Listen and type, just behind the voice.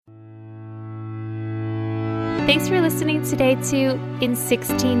Thanks for listening today to In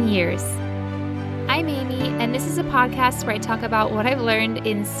 16 Years. I'm Amy, and this is a podcast where I talk about what I've learned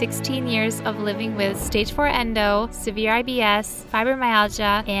in 16 years of living with stage 4 endo, severe IBS,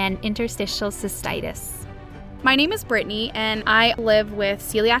 fibromyalgia, and interstitial cystitis. My name is Brittany, and I live with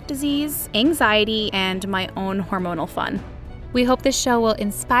celiac disease, anxiety, and my own hormonal fun. We hope this show will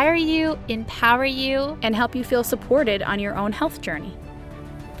inspire you, empower you, and help you feel supported on your own health journey.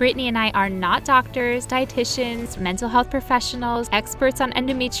 Brittany and I are not doctors, dietitians, mental health professionals, experts on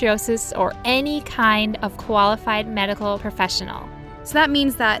endometriosis, or any kind of qualified medical professional. So that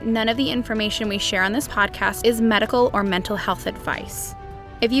means that none of the information we share on this podcast is medical or mental health advice.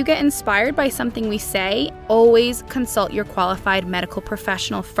 If you get inspired by something we say, always consult your qualified medical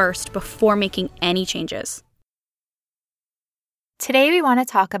professional first before making any changes. Today we want to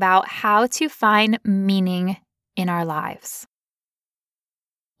talk about how to find meaning in our lives.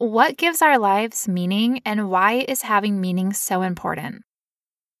 What gives our lives meaning, and why is having meaning so important?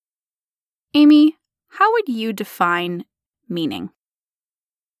 Amy, how would you define meaning?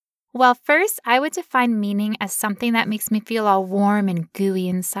 Well, first, I would define meaning as something that makes me feel all warm and gooey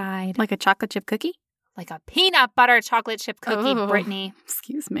inside. Like a chocolate chip cookie? Like a peanut butter chocolate chip cookie, Brittany.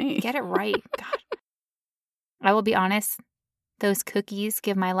 Excuse me. Get it right. God. I will be honest, those cookies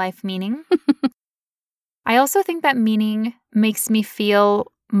give my life meaning. I also think that meaning makes me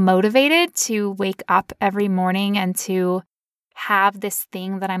feel motivated to wake up every morning and to have this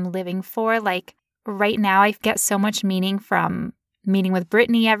thing that I'm living for. Like right now, I get so much meaning from meeting with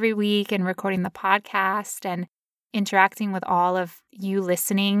Brittany every week and recording the podcast and interacting with all of you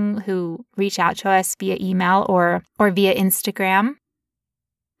listening who reach out to us via email or via Instagram.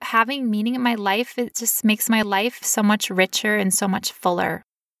 Having meaning in my life, it just makes my life so much richer and so much fuller.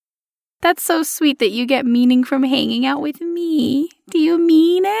 That's so sweet that you get meaning from hanging out with me. Do you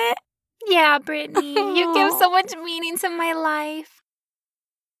mean it? Yeah, Brittany, you give so much meaning to my life.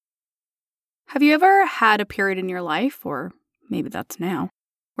 Have you ever had a period in your life, or maybe that's now,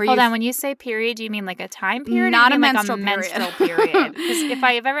 where Hold on, when you say period, do you mean like a time period? Not or a you mean menstrual like a period. menstrual period. Because if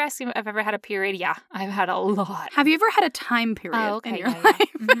I've ever asked you if I've ever had a period, yeah, I've had a lot. Have you ever had a time period in your life? Yeah.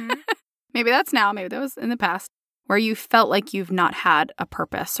 Mm-hmm. Maybe that's now, maybe that was in the past, where you felt like you've not had a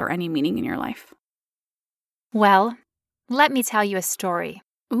purpose or any meaning in your life. Well, let me tell you a story.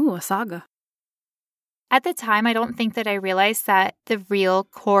 Ooh, a saga. At the time, I don't think that I realized that the real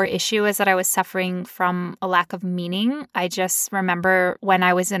core issue is that I was suffering from a lack of meaning. I just remember when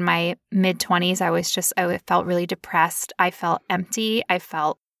I was in my mid-20s, I felt really depressed. I felt empty. I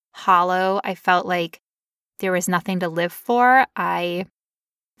felt hollow. I felt like there was nothing to live for. I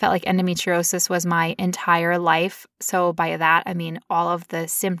felt like endometriosis was my entire life. So by that, I mean all of the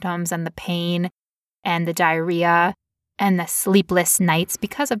symptoms and the pain and the diarrhea and the sleepless nights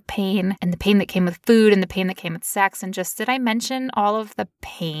because of pain and the pain that came with food and the pain that came with sex. And just, did I mention all of the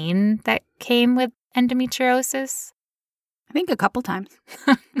pain that came with endometriosis? I think a couple times.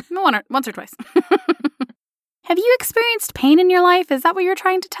 Once or twice. Have you experienced pain in your life? Is that what you're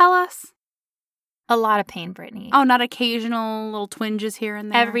trying to tell us? A lot of pain, Brittany. Oh, not occasional little twinges here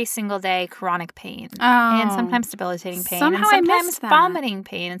and there? Every single day, chronic pain. Oh. And sometimes debilitating pain. Somehow and I sometimes missed that. vomiting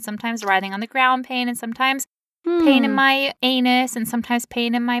pain. And sometimes writhing on the ground pain. And sometimes pain in my anus. And sometimes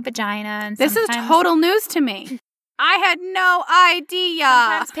pain in my vagina. And this is total news to me. I had no idea.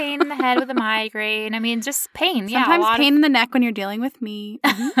 Sometimes pain in the head with a migraine. I mean, just pain. Sometimes pain in the neck when you're dealing with me.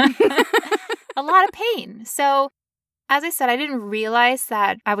 A lot of pain. So, as I said, I didn't realize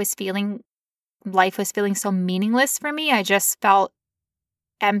that life was feeling so meaningless for me. I just felt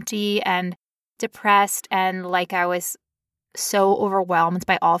empty and depressed and like I was so overwhelmed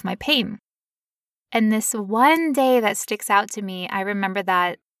by all of my pain. And this one day that sticks out to me, I remember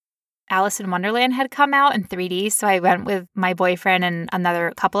that Alice in Wonderland had come out in 3D. So I went with my boyfriend and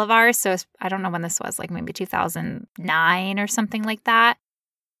another couple of ours. So I don't know when this was, like maybe 2009 or something like that.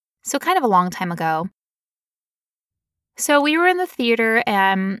 So kind of a long time ago. So we were in the theater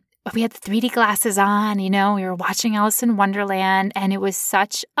and we had the 3D glasses on, we were watching Alice in Wonderland, and it was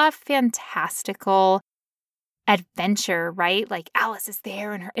such a fantastical adventure, right? Like Alice is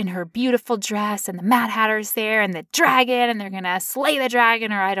there in her beautiful dress, and the Mad Hatter's there, and the dragon, and they're going to slay the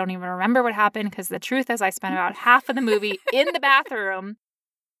dragon, or I don't even remember what happened, because the truth is I spent about half of the movie in the bathroom.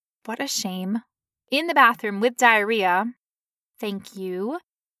 What a shame. In the bathroom with diarrhea. Thank you.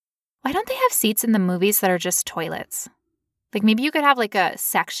 Why don't they have seats in the movies that are just toilets? Like maybe you could have like a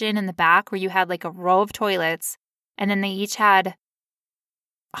section in the back where you had like a row of toilets and then they each had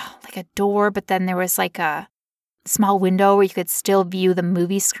like a door, but then there was like a small window where you could still view the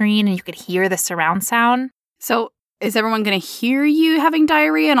movie screen and you could hear the surround sound. So is everyone going to hear you having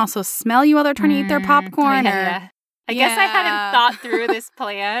diarrhea and also smell you while they're trying to eat their popcorn? I guess I hadn't thought through this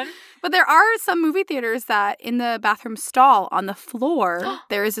plan. But there are some movie theaters that in the bathroom stall on the floor,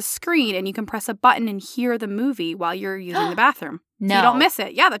 there is a screen and you can press a button and hear the movie while you're using the bathroom. No. So you don't miss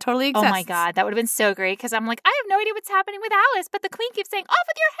it. Yeah, that totally exists. Oh my God, that would have been so great because I'm like, I have no idea what's happening with Alice, but the queen keeps saying, off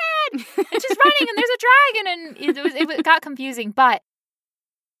with your head! And she's running and there's a dragon and it got confusing. But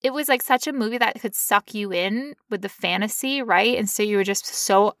it was like such a movie that could suck you in with the fantasy, right? And so you were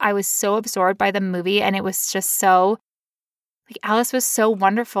just I was so absorbed by the movie and it was just so, like Alice was so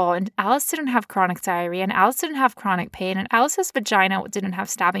wonderful and Alice didn't have chronic diarrhea and Alice didn't have chronic pain and Alice's vagina didn't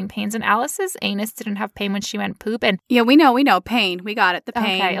have stabbing pains and Alice's anus didn't have pain when she went poop. And yeah, we know. Pain. We got it. The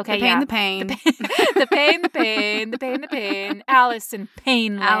pain. Okay, the pain. The pain. Alice in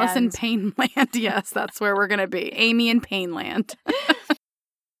Painland. Alice in Painland. Yes, that's where we're going to be. Amy in Painland.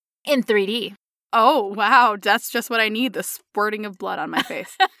 In 3D. Oh, wow. That's just what I need. The squirting of blood on my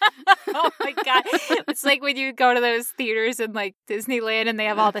face. Oh, my God. It's like when you go to those theaters in, like, Disneyland and they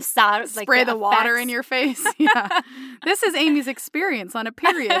have all the sound. Like, spray the water in your face. Yeah. This is Amy's experience on a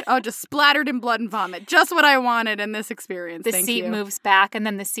period. Oh, just splattered in blood and vomit. Just what I wanted in this experience. The seat moves back and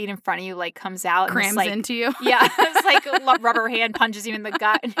then the seat in front of you, like, comes out. Crams and into you. Yeah. It's like a rubber hand punches you in the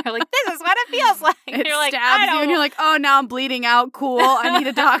gut. And you're like, this is what it feels like. It you're like, stabs you and you're like, oh, now I'm bleeding out. Cool. I need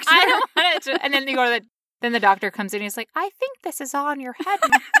a doctor. I don't want it to. And then you go to then the doctor comes in and he's like, I think this is all in your head.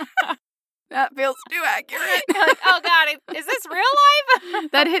 That feels too accurate. You're like, oh God, is this real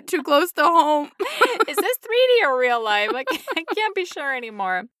life? That hit too close to home. Is this 3D or real life? I can't be sure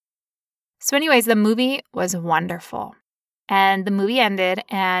anymore. So anyways, the movie was wonderful. And the movie ended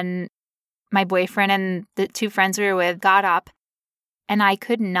and my boyfriend and the two friends we were with got up and I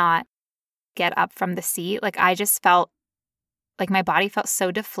could not get up from the seat. Like I just felt like my body felt so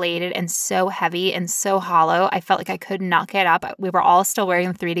deflated and so heavy and so hollow. I felt like I could not get up. We were all still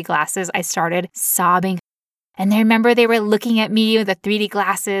wearing 3D glasses. I started sobbing. And I remember they were looking at me with the 3D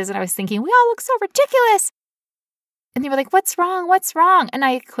glasses and I was thinking, we all look so ridiculous. And they were like, what's wrong? What's wrong? And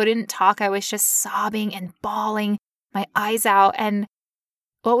I couldn't talk. I was just sobbing and bawling my eyes out. And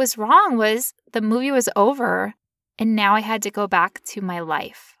what was wrong was the movie was over and now I had to go back to my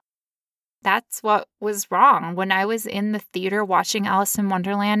life. That's what was wrong. When I was in the theater watching Alice in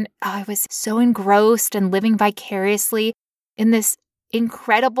Wonderland, I was so engrossed and living vicariously in this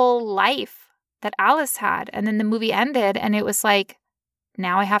incredible life that Alice had. And then the movie ended and it was like,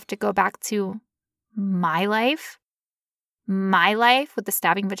 now I have to go back to my life with the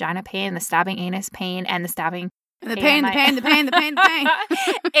stabbing vagina pain, the stabbing anus pain, and the stabbing the pain.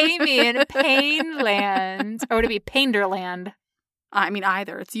 Amy in Painland. Or would it be Painderland? I mean,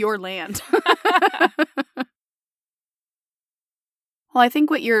 either. It's your land. Well, I think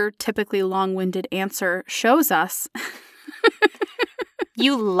what your typically long-winded answer shows us.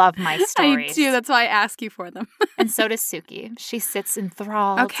 You love my stories. I do. That's why I ask you for them. And so does Suki. She sits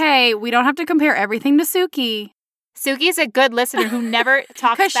enthralled. Okay, we don't have to compare everything to Suki. Suki's a good listener who never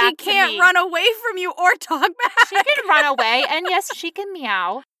talks back to me. Because she can't run away from you or talk back. She can run away, and yes, she can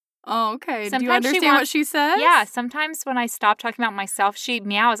meow. Oh, okay. Sometimes do you understand what she says? Yeah. Sometimes when I stop talking about myself, she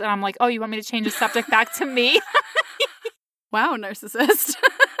meows, and I'm like, oh, you want me to change the subject back to me? Wow, narcissist.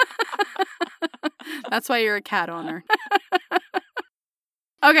 That's why you're a cat owner.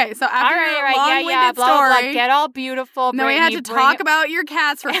 Okay, so after your long-winded blah, story, blah, blah, get all beautiful. Then we had to talk about your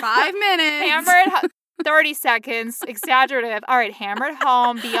cats for 5 minutes. Hammer it 30 seconds, exaggerative. All right, hammer it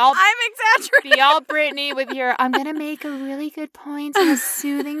home. I'm exaggerating. Be all Brittany with your, I'm going to make a really good point in a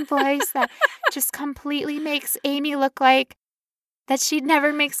soothing voice that just completely makes Amy look like that she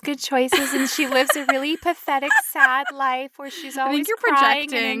never makes good choices and she lives a really pathetic, sad life where she's always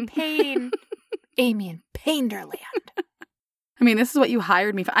crying and in pain. Amy in Painderland. I mean, this is what you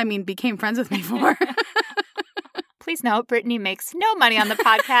hired me for. I mean, became friends with me for. Please note, Brittany makes no money on the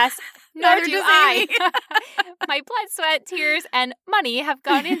podcast, nor do I. My blood, sweat, tears, and money have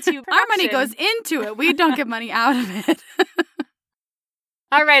gone into production. Our money goes into it. We don't get money out of it.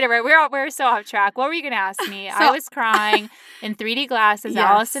 All right. We're so off track. What were you going to ask me? I was crying in 3D glasses, yes.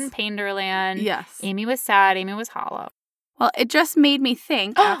 Alice in Painderland. Yes. Amy was sad. Amy was hollow. Well, it just made me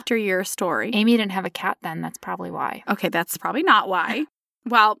think after your story. Amy didn't have a cat then. That's probably why. Okay, that's probably not why.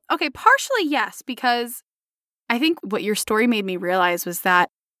 Well, okay, partially yes, because I think what your story made me realize was that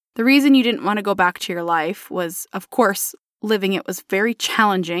the reason you didn't want to go back to your life was, of course, living it was very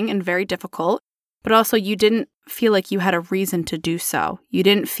challenging and very difficult, but also you didn't feel like you had a reason to do so. You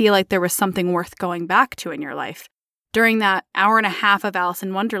didn't feel like there was something worth going back to in your life. During that hour and a half of Alice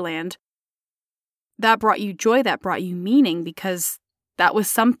in Wonderland, that brought you joy, that brought you meaning, because that was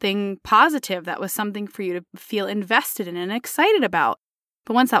something positive. That was something for you to feel invested in and excited about.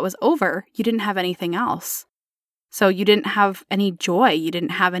 But once that was over, you didn't have anything else. So you didn't have any joy. You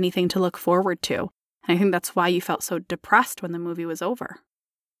didn't have anything to look forward to. And I think that's why you felt so depressed when the movie was over.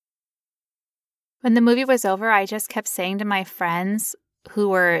 When the movie was over, I just kept saying to my friends who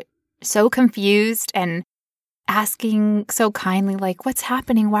were so confused and asking so kindly, like, what's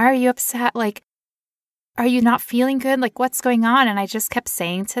happening? Why are you upset? Like, are you not feeling good? Like, what's going on? And I just kept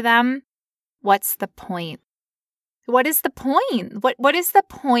saying to them, what's the point? What is the point? What is the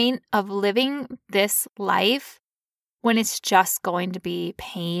point of living this life when it's just going to be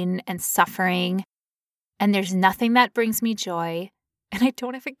pain and suffering and there's nothing that brings me joy? And I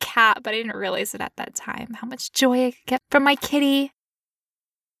don't have a cat, but I didn't realize it at that time, how much joy I could get from my kitty.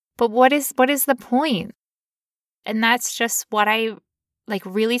 But what is the point? And that's just what I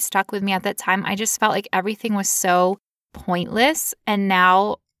really stuck with me at that time. I just felt like everything was so pointless. And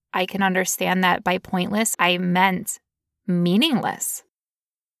now I can understand that by pointless, I meant meaningless.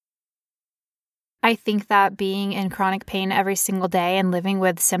 I think that being in chronic pain every single day and living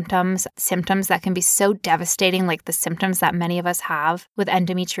with symptoms that can be so devastating, like the symptoms that many of us have with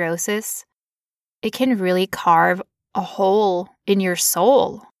endometriosis, it can really carve a hole in your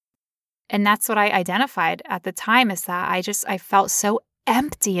soul. And that's what I identified at the time, is that I felt so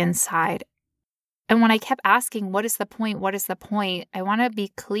empty inside. And when I kept asking, what is the point? What is the point? I want to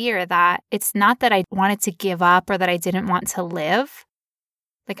be clear that it's not that I wanted to give up or that I didn't want to live.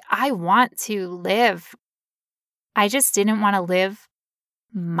 Like, I want to live. I just didn't want to live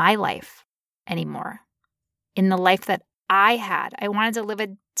my life anymore. In the life that I had, I wanted to live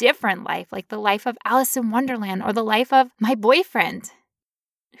a different life, like the life of Alice in Wonderland or the life of my boyfriend,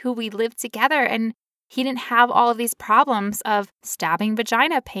 who we lived together. And he didn't have all of these problems of stabbing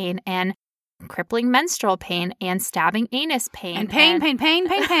vagina pain and crippling menstrual pain and stabbing anus pain. And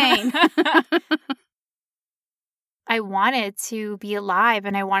pain. I wanted to be alive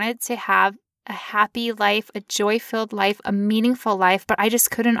and I wanted to have a happy life, a joy-filled life, a meaningful life, but I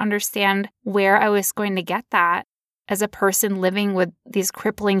just couldn't understand where I was going to get that as a person living with these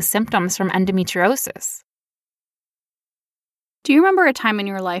crippling symptoms from endometriosis. Do you remember a time in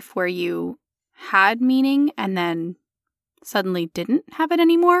your life where you had meaning and then suddenly didn't have it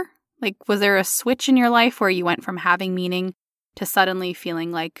anymore? Like, was there a switch in your life where you went from having meaning to suddenly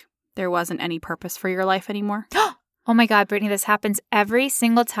feeling like there wasn't any purpose for your life anymore? Oh my God, Brittany, this happens every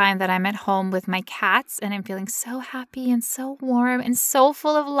single time that I'm at home with my cats and I'm feeling so happy and so warm and so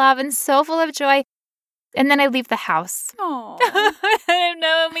full of love and so full of joy. And then I leave the house. Oh, I don't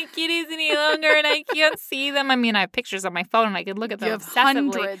know my kitties any longer and I can't see them. I mean, I have pictures on my phone and I can look at them you have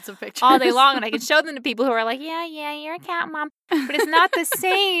obsessively hundreds of pictures all day long and I can show them to people who are like, yeah, you're a cat mom. But it's not the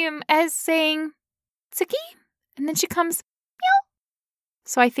same as saying, Tsuki, and then she comes, meow.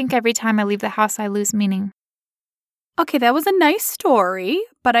 So I think every time I leave the house, I lose meaning. Okay, that was a nice story,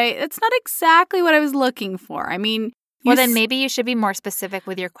 but it's not exactly what I was looking for. I mean, well, then maybe you should be more specific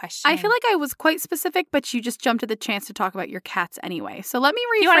with your question. I feel like I was quite specific, but you just jumped at the chance to talk about your cats anyway. So let me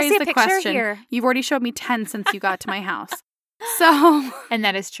rephrase you want to see a the picture question. Here? You've already showed me 10 since you got to my house. So, and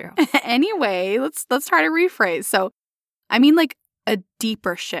that is true. Anyway, let's try to rephrase. So, I mean, like a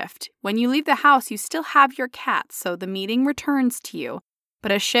deeper shift. When you leave the house, you still have your cats, so the meaning returns to you.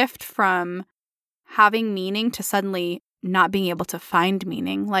 But a shift from having meaning to suddenly not being able to find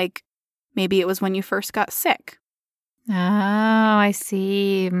meaning. Like maybe it was when you first got sick. Oh, I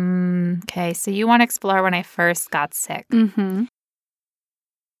see. Okay, so you want to explore when I first got sick. Mm-hmm.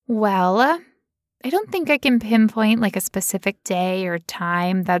 Well, I don't think I can pinpoint like a specific day or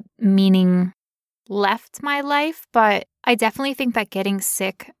time that meaning left my life, but I definitely think that getting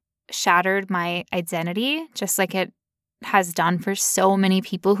sick shattered my identity, just like it has done for so many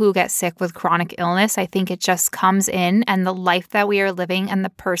people who get sick with chronic illness. I think it just comes in, and the life that we are living and the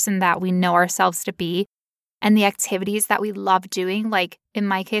person that we know ourselves to be and the activities that we love doing. Like in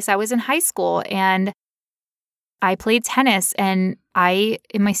my case, I was in high school and I played tennis, and I,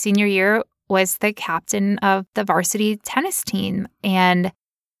 in my senior year, was the captain of the varsity tennis team. And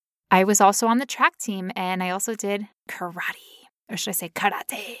I was also on the track team, and I also did karate, or should I say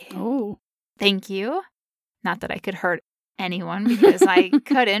karate? Oh, thank you. Not that I could hurt anyone because I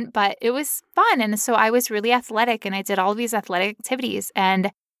couldn't, but it was fun. And so I was really athletic and I did all of these athletic activities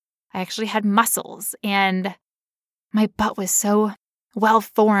and I actually had muscles and my butt was so well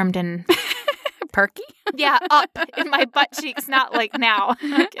formed and perky. Yeah, up in my butt cheeks, not like now.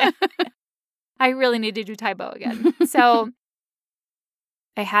 Okay. I really need to do Taebo again. So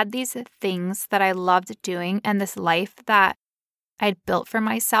I had these things that I loved doing and this life that I'd built for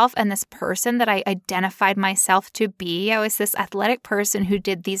myself and this person that I identified myself to be. I was this athletic person who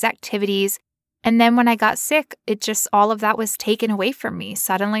did these activities. And then when I got sick, it just, all of that was taken away from me.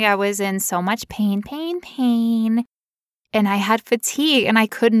 Suddenly I was in so much pain. And I had fatigue and I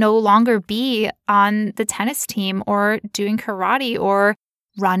could no longer be on the tennis team or doing karate or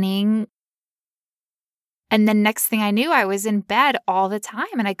running. And then next thing I knew, I was in bed all the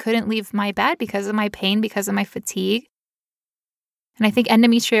time and I couldn't leave my bed because of my pain, because of my fatigue. And I think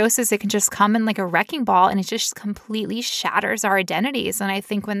endometriosis, it can just come in like a wrecking ball and it just completely shatters our identities. And I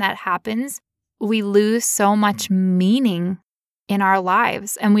think when that happens, we lose so much meaning in our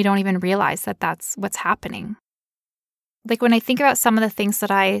lives and we don't even realize that that's what's happening. Like when I think about some of the things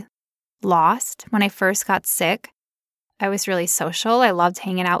that I lost when I first got sick, I was really social. I loved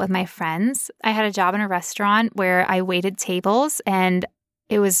hanging out with my friends. I had a job in a restaurant where I waited tables and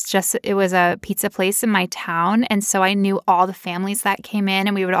it was a pizza place in my town. And so I knew all the families that came in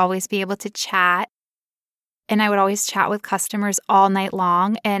and we would always be able to chat. And I would always chat with customers all night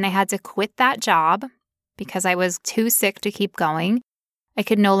long. And I had to quit that job because I was too sick to keep going. I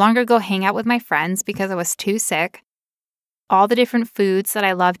could no longer go hang out with my friends because I was too sick. All the different foods that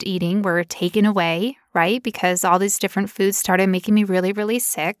I loved eating were taken away, right? Because all these different foods started making me really, really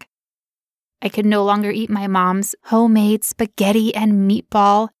sick. I could no longer eat my mom's homemade spaghetti and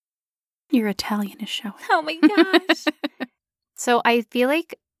meatball. Your Italian is showing. Oh my gosh. So I feel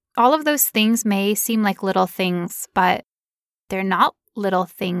like all of those things may seem like little things, but they're not little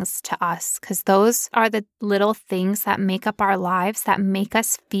things to us because those are the little things that make up our lives, that make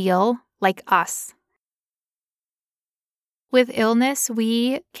us feel like us. With illness,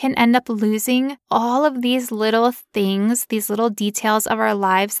 we can end up losing all of these little things, these little details of our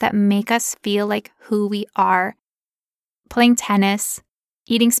lives that make us feel like who we are. Playing tennis,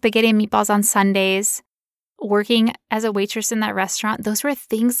 eating spaghetti and meatballs on Sundays, working as a waitress in that restaurant, those were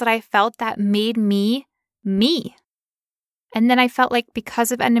things that I felt that made me, me. And then I felt like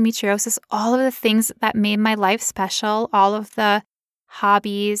because of endometriosis, all of the things that made my life special, all of the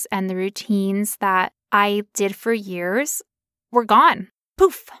hobbies and the routines that I did for years were gone.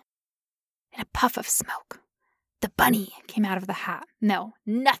 Poof. In a puff of smoke. The bunny came out of the hat. No,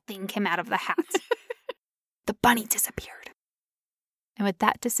 nothing came out of the hat. The bunny disappeared. And with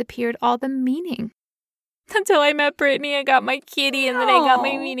that disappeared all the meaning. Until I met Brittany and got my kitty, and then I got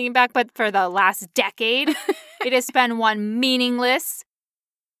my meaning back. But for the last decade, it has been one meaningless,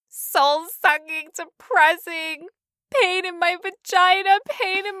 soul-sucking, depressing, pain in my vagina,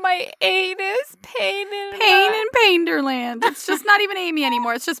 pain in my anus, pain in Painderland. It's just not even Amy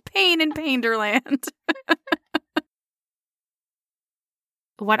anymore. It's just pain in Painderland.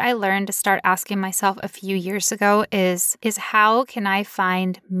 What I learned to start asking myself a few years ago is how can I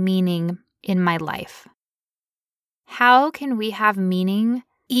find meaning in my life? How can we have meaning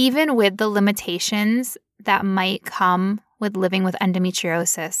even with the limitations that might come with living with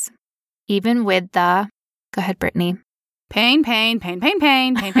endometriosis? Even with the... Go ahead, Brittany. Pain. Oh,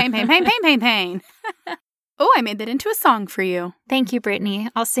 I made that into a song for you. Thank you, Brittany.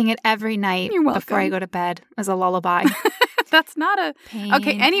 I'll sing it every night before I go to bed as a lullaby. That's not a... Pain,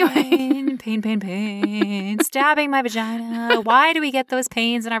 okay, anyway. Pain. Stabbing my vagina. Why do we get those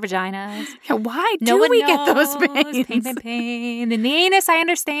pains in our vaginas? Yeah, why do we get those pains? Pain. In the anus, I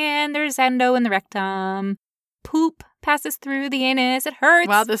understand. There's endo in the rectum. Poop passes through the anus. It hurts.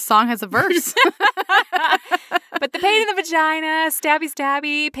 Wow, this song has a verse. But the pain in the vagina,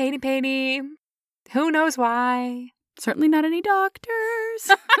 stabby, painy. Who knows why? Certainly not any doctors.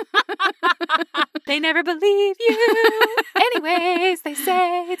 They never believe you. Anyways, they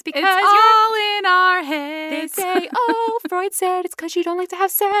say it's because it's all in our heads. They say, oh, Freud said it's because you don't like to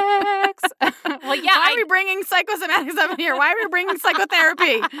have sex. Well, yeah. Why are we bringing psychosomatics up in here? Why are we bringing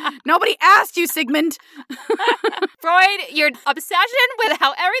psychotherapy? Nobody asked you, Sigmund. Freud, your obsession with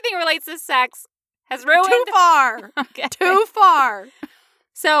how everything relates to sex has ruined. Too far. Okay. Too far.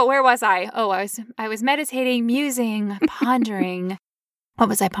 So where was I? Oh, I was meditating, musing, pondering. What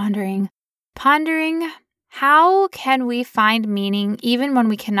was I pondering? Pondering how can we find meaning even when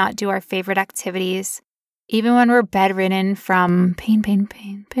we cannot do our favorite activities, even when we're bedridden from pain.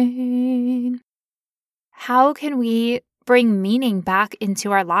 How can we bring meaning back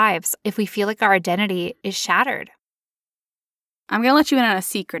into our lives if we feel like our identity is shattered? I'm going to let you in on a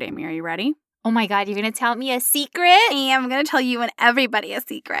secret, Amy. Are you ready? Oh my God, you're going to tell me a secret? Yeah, I'm going to tell you and everybody a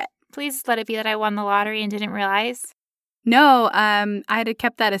secret. Please let it be that I won the lottery and didn't realize. No, I had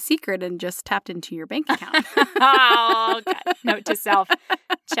kept that a secret and just tapped into your bank account. Oh, God. Note to self,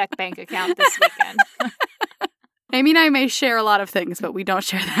 check bank account this weekend. Amy and I may share a lot of things, but we don't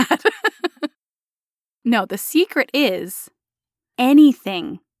share that. No, the secret is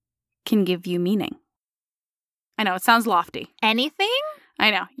anything can give you meaning. I know, it sounds lofty. Anything? I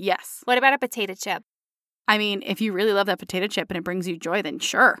know, yes. What about a potato chip? I mean, if you really love that potato chip and it brings you joy, then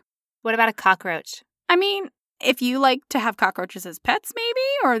sure. What about a cockroach? I mean, if you like to have cockroaches as pets, maybe,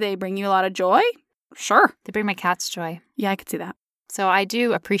 or they bring you a lot of joy, sure. They bring my cats joy. Yeah, I could see that. So I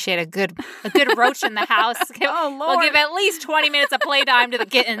do appreciate a good roach in the house. Oh, Lord. We'll give at least 20 minutes of playtime to the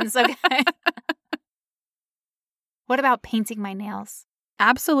kittens, okay? What about painting my nails?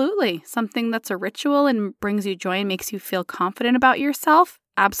 Absolutely. Something that's a ritual and brings you joy and makes you feel confident about yourself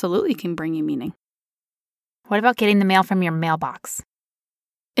absolutely can bring you meaning. What about getting the mail from your mailbox?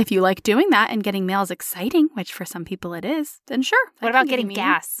 If you like doing that and getting mail is exciting, which for some people it is, then sure. What about getting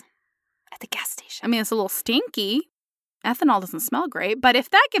gas at the gas station? I mean, it's a little stinky. Ethanol doesn't smell great, but if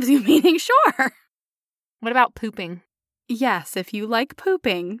that gives you meaning, sure. What about pooping? Yes, if you like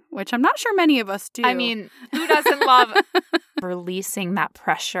pooping, which I'm not sure many of us do. I mean, who doesn't love releasing that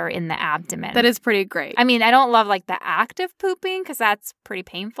pressure in the abdomen? That is pretty great. I mean, I don't love like the act of pooping because that's pretty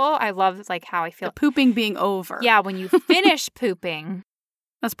painful. I love like how I feel. The pooping being over. Yeah, when you finish pooping.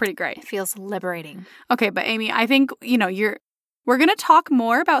 That's pretty great. It feels liberating. Okay, but Amy, I think, we're going to talk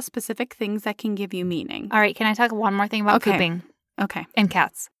more about specific things that can give you meaning. All right, can I talk one more thing about pooping? Okay. And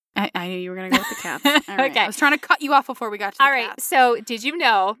cats. I knew you were going to go with the cats. All right. Okay. I was trying to cut you off before we got to the All right, cats. so did you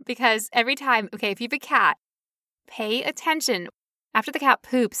know, because every time, if you have a cat, pay attention. After the cat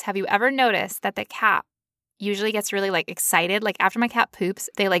poops, have you ever noticed that the cat usually gets really like excited? Like after my cat poops,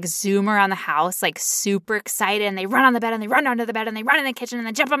 they like zoom around the house like super excited and they run on the bed and they run under the bed and they run in the kitchen and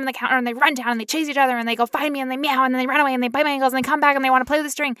they jump up on the counter and they run down and they chase each other and they go find me and they meow and then they run away and they bite my ankles and they come back and they want to play with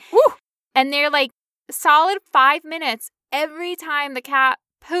the string. Woo! And they're like solid 5 minutes every time the cat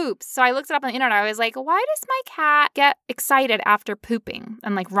poops. So I looked it up on the internet. I was like, why does my cat get excited after pooping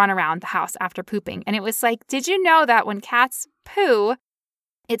and like run around the house after pooping? And it was like, did you know that when cats poo,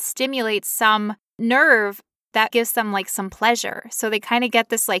 it stimulates some nerve that gives them like some pleasure. So they kind of get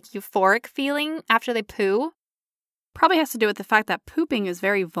this like euphoric feeling after they poo. Probably has to do with the fact that pooping is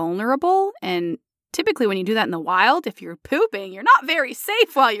very vulnerable. And typically when you do that in the wild, if you're pooping, you're not very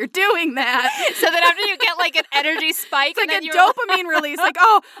safe while you're doing that. So then after you get like an energy spike. It's like and a then dopamine release. Like,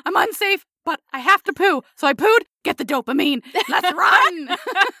 oh, I'm unsafe, but I have to poo. So I pooed, get the dopamine. Let's run.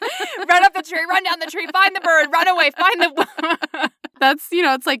 Run up the tree, run down the tree, find the bird, run away, find the... That's,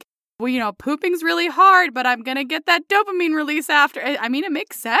 it's like, well, pooping's really hard, but I'm going to get that dopamine release after. I mean, it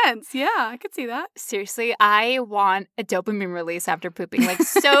makes sense. Yeah, I could see that. Seriously, I want a dopamine release after pooping, like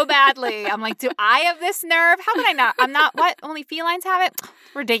so badly. I'm like, do I have this nerve? How can I not? I'm not, what? Only felines have it?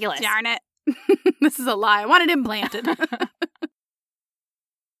 Ridiculous. Darn it. This is a lie. I want it implanted.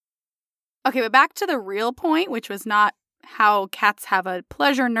 Okay, but back to the real point, which was not how cats have a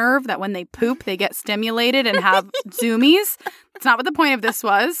pleasure nerve that when they poop, they get stimulated and have zoomies. That's not what the point of this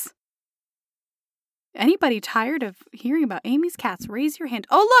was. Anybody tired of hearing about Amy's cats, raise your hand.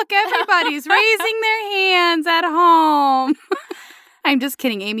 Oh, look, everybody's raising their hands at home. I'm just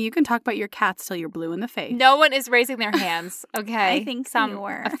kidding, Amy. You can talk about your cats till you're blue in the face. No one is raising their hands, okay? I think you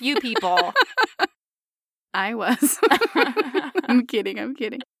were. A few people. I was. I'm kidding.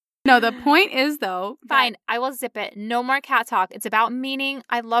 No, the point is, though. Fine, I will zip it. No more cat talk. It's about meaning.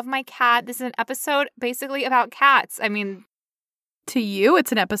 I love my cat. This is an episode basically about cats. I mean, to you,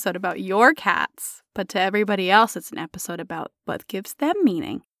 it's an episode about your cats. But to everybody else, it's an episode about what gives them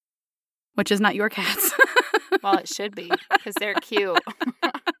meaning, which is not your cats. Well, it should be, because they're cute.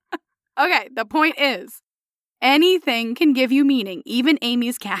 Okay, the point is, anything can give you meaning, even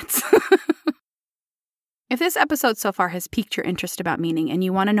Amy's cats. If this episode so far has piqued your interest about meaning and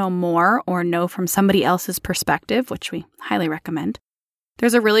you want to know more or know from somebody else's perspective, which we highly recommend,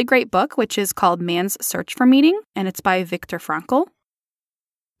 there's a really great book, which is called Man's Search for Meaning, and it's by Viktor Frankl.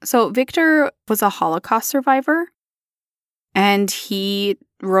 So Viktor was a Holocaust survivor, and he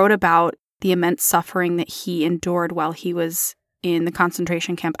wrote about the immense suffering that he endured while he was in the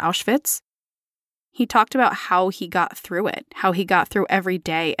concentration camp Auschwitz. He talked about how he got through it, how he got through every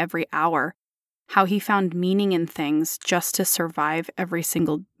day, every hour, how he found meaning in things just to survive every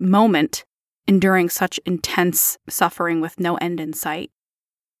single moment, enduring such intense suffering with no end in sight.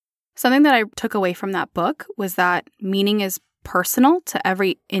 Something that I took away from that book was that meaning is personal to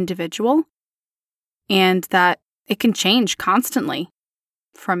every individual and that it can change constantly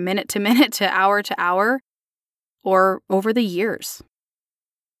from minute to hour or over the years.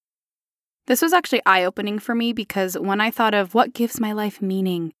 This was actually eye-opening for me because when I thought of what gives my life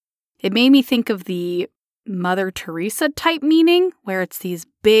meaning, it made me think of the Mother Teresa type meaning, where it's these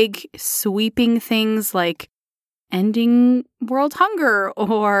big sweeping things like ending world hunger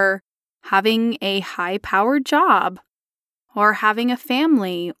or having a high-powered job or having a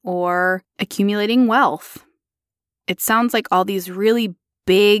family or accumulating wealth. It sounds like all these really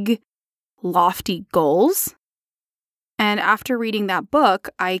big, lofty goals. And after reading that book,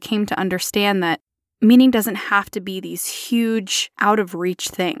 I came to understand that meaning doesn't have to be these huge, out-of-reach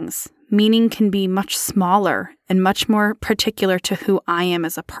things. Meaning can be much smaller and much more particular to who I am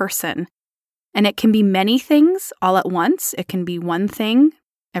as a person. And it can be many things all at once. It can be one thing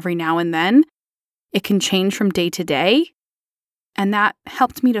every now and then. It can change from day to day. And that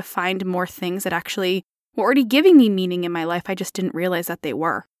helped me to find more things that actually were already giving me meaning in my life. I just didn't realize that they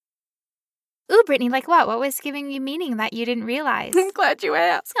were. Ooh, Brittany, like what? What was giving you meaning that you didn't realize? I'm glad you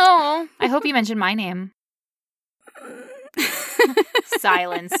asked. Oh, I hope you mentioned my name.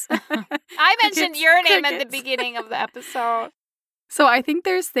 Silence. I mentioned your name at the beginning of the episode. So I think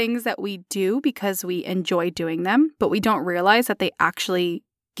there's things that we do because we enjoy doing them, but we don't realize that they actually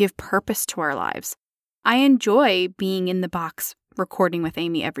give purpose to our lives. I enjoy being in the box recording with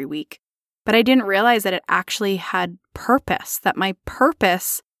Amy every week, but I didn't realize that it actually had purpose, that my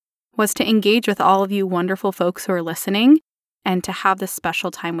purpose was to engage with all of you wonderful folks who are listening and to have this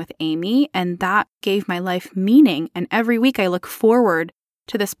special time with Amy. And that gave my life meaning. And every week I look forward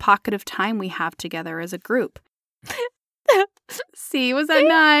to this pocket of time we have together as a group. See, was that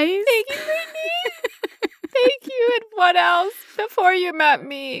nice? Thank you, Brittany. Thank you. And what else before you met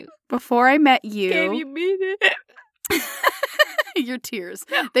me? Before I met you. Gave you meaning. Your tears,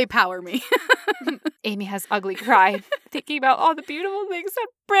 they power me. Amy has ugly cry thinking about all the beautiful things that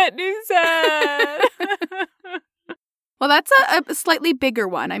Brittany said. Well, that's a slightly bigger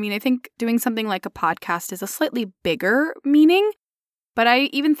one. I mean, I think doing something like a podcast is a slightly bigger meaning, but I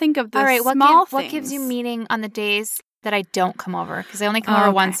even think of the small things. What gives you meaning on the days that I don't come over? Because I only come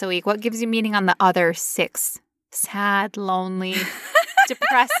over once a week. What gives you meaning on the other 6? Sad, lonely,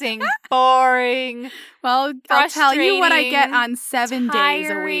 depressing, boring. Well, I'll tell you what I get on 7 days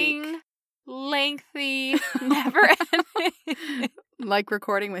a week. Lengthy, never ending. Like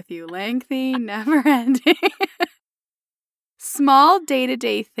recording with you. Lengthy, never ending. Small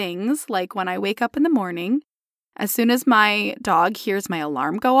day-to-day things, like when I wake up in the morning, as soon as my dog hears my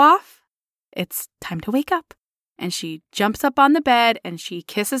alarm go off, it's time to wake up. And she jumps up on the bed and she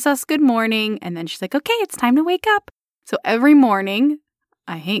kisses us good morning. And then she's like, okay, it's time to wake up. So every morning,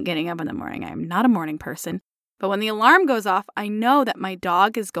 I hate getting up in the morning. I'm not a morning person. But when the alarm goes off, I know that my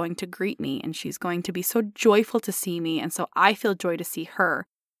dog is going to greet me and she's going to be so joyful to see me. And so I feel joy to see her.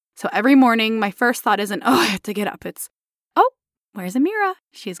 So every morning, my first thought isn't, oh, I have to get up. It's, oh, where's Amira?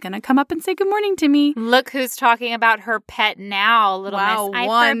 She's going to come up and say good morning to me. Look who's talking about her pet now, little miss.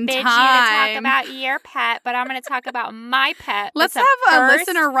 I forbid you to talk about your pet, but I'm going to talk about my pet. Let's have a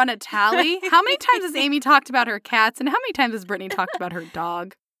listener run a tally. How many times has Amy talked about her cats and how many times has Brittany talked about her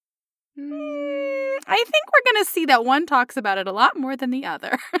dog? I think we're going to see that one talks about it a lot more than the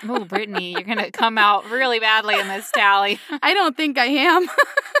other. Oh, Brittany, you're going to come out really badly in this tally. I don't think I am.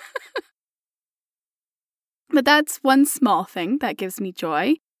 But that's one small thing that gives me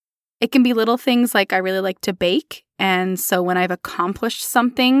joy. It can be little things like I really like to bake. And so when I've accomplished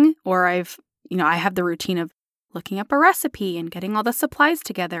something or I have the routine of looking up a recipe and getting all the supplies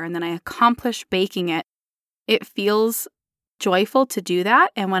together and then I accomplish baking it, it feels joyful to do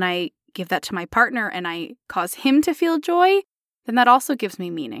that. And when I give that to my partner and I cause him to feel joy, then that also gives me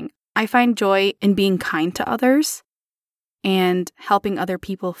meaning. I find joy in being kind to others and helping other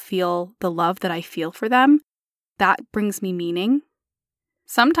people feel the love that I feel for them. That brings me meaning.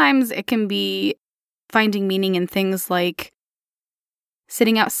 Sometimes it can be finding meaning in things like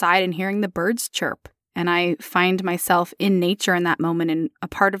sitting outside and hearing the birds chirp. And I find myself in nature in that moment and a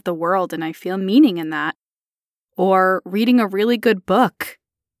part of the world, and I feel meaning in that. Or reading a really good book,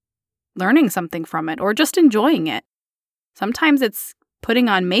 learning something from it, or just enjoying it. Sometimes it's putting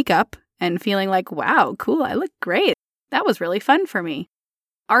on makeup and feeling like, wow, cool, I look great. That was really fun for me.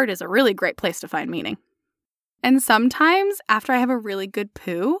 Art is a really great place to find meaning. And sometimes after I have a really good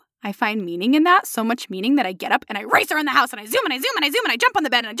poo, I find meaning in that, so much meaning that I get up and I race around the house and I zoom and I zoom and I zoom and I jump on the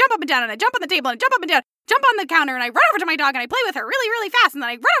bed and I jump up and down and I jump on the table and I jump up and down, jump on the counter and I run over to my dog and I play with her really, really fast. And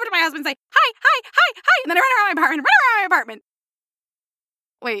then I run over to my husband and say, hi, hi, hi, hi. And then I run around my apartment.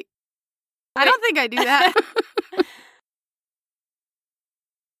 Wait, I don't think I do that.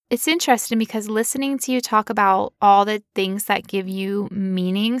 It's interesting because listening to you talk about all the things that give you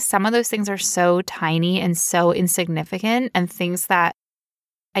meaning, some of those things are so tiny and so insignificant and things that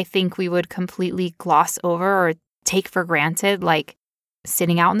I think we would completely gloss over or take for granted, like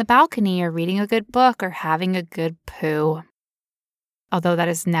sitting out on the balcony or reading a good book or having a good poo. Although that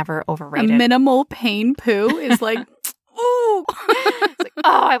is never overrated. A minimal pain poo is like, ooh. It's like,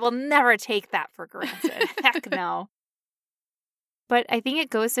 oh, I will never take that for granted. Heck no. But I think it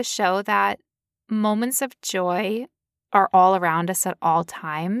goes to show that moments of joy are all around us at all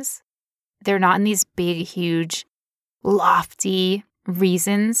times. They're not in these big, huge, lofty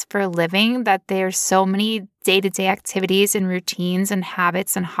reasons for living, that there's so many day-to-day activities and routines and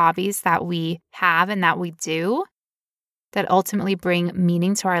habits and hobbies that we have and that we do that ultimately bring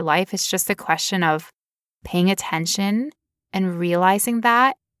meaning to our life. It's just a question of paying attention and realizing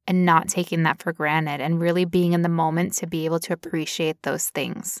that and not taking that for granted and really being in the moment to be able to appreciate those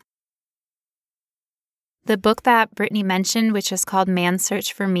things. The book that Brittany mentioned, which is called Man's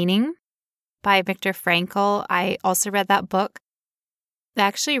Search for Meaning by Viktor Frankl, I also read that book. I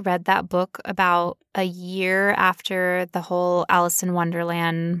actually read that book about a year after the whole Alice in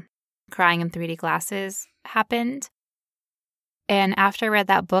Wonderland crying in 3D glasses happened. And after I read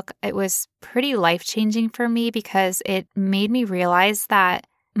that book, it was pretty life-changing for me because it made me realize that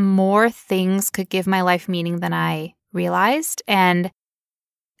more things could give my life meaning than I realized. And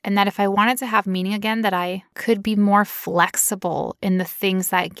that if I wanted to have meaning again, that I could be more flexible in the things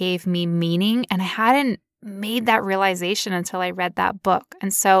that gave me meaning. And I hadn't made that realization until I read that book.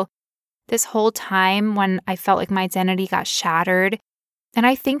 And so this whole time when I felt like my identity got shattered, and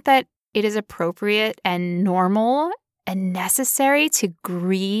I think that it is appropriate and normal and necessary to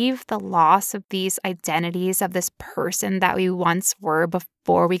grieve the loss of these identities of this person that we once were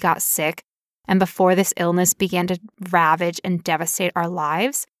before we got sick and before this illness began to ravage and devastate our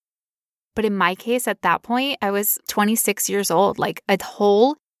lives. But in my case, at that point, I was 26 years old. Like a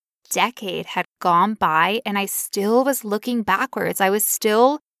whole decade had gone by and I still was looking backwards. I was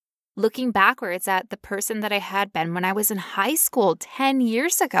still looking backwards at the person that I had been when I was in high school 10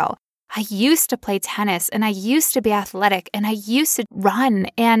 years ago. I used to play tennis and I used to be athletic and I used to run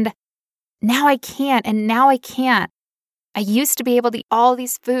and now I can't and now I can't. I used to be able to eat all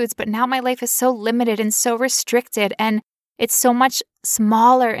these foods, but now my life is so limited and so restricted and it's so much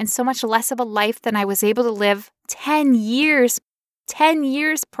smaller and so much less of a life than I was able to live 10 years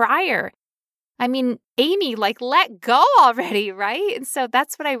prior. I mean, Amy, like, let go already, right? And so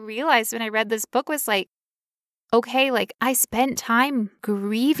that's what I realized when I read this book was like, okay, like I spent time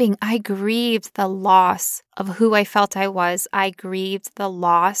grieving. I grieved the loss of who I felt I was. I grieved the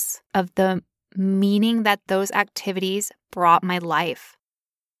loss of the meaning that those activities brought my life.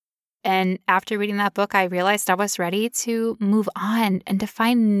 And after reading that book, I realized I was ready to move on and to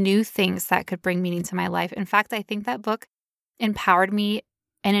find new things that could bring meaning to my life. In fact, I think that book empowered me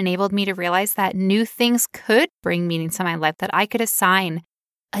and enabled me to realize that new things could bring meaning to my life, that I could assign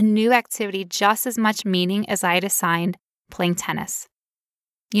a new activity just as much meaning as I had assigned playing tennis.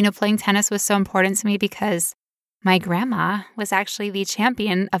 You know, playing tennis was so important to me because my grandma was actually the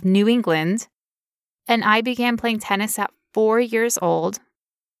champion of New England, and I began playing tennis at 4 years old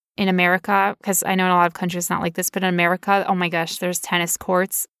in America, because I know in a lot of countries it's not like this, but in America, oh my gosh, there's tennis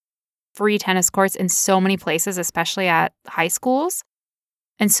courts, free tennis courts in so many places, especially at high schools.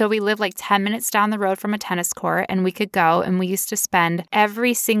 And so we lived like 10 minutes down the road from a tennis court and we could go, and we used to spend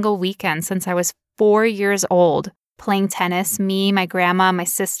every single weekend since I was 4 years old playing tennis, me, my grandma, my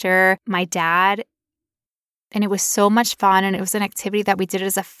sister, my dad. And it was so much fun, and it was an activity that we did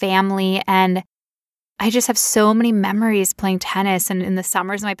as a family. And I just have so many memories playing tennis. And in the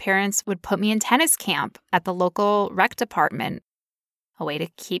summers, my parents would put me in tennis camp at the local rec department, a way to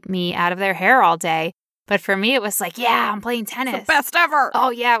keep me out of their hair all day. But for me, it was like, yeah, I'm playing tennis. It's the best ever. Oh,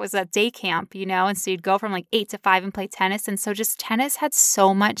 yeah, it was a day camp, you know? And so you'd go from like 8 to 5 and play tennis. And so just tennis had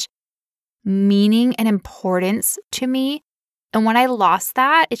so much meaning and importance to me. And when I lost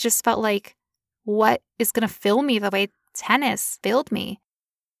that, it just felt like, what is going to fill me the way tennis filled me?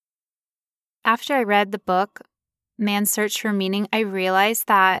 After I read the book, Man's Search for Meaning, I realized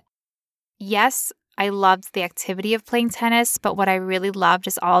that, yes, I loved the activity of playing tennis, but what I really loved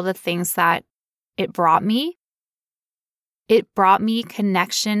is all the things that it brought me. It brought me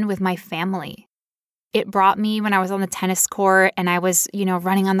connection with my family. It brought me when I was on the tennis court and I was, you know,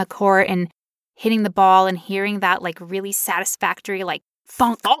 running on the court and hitting the ball and hearing that like really satisfactory, like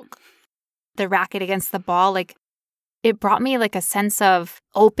thunk, thunk, the racket against the ball. Like it brought me like a sense of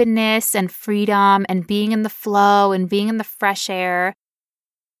openness and freedom and being in the flow and being in the fresh air.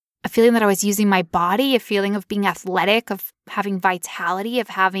 A feeling that I was using my body, a feeling of being athletic, of having vitality, of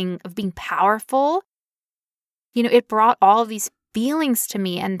being powerful. You know, it brought all of these feelings to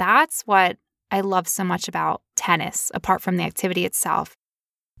me, and that's what I love so much about tennis, apart from the activity itself.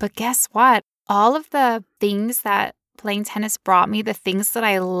 But guess what? All of the things that playing tennis brought me, the things that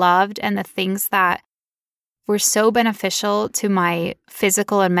I loved and the things that were so beneficial to my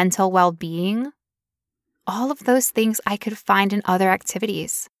physical and mental well-being, all of those things I could find in other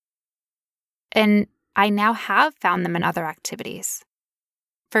activities. And I now have found them in other activities.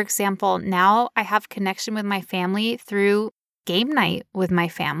 For example, now I have connection with my family through game night with my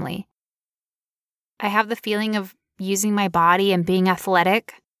family. I have the feeling of using my body and being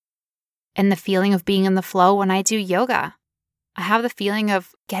athletic and the feeling of being in the flow when I do yoga. I have the feeling of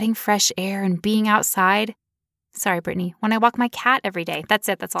getting fresh air and being outside. Sorry, Brittany. When I walk my cat every day. That's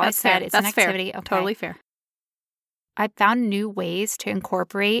it. That's all I said. Fair. It's That's an activity. fair. Okay. Totally fair. I found new ways to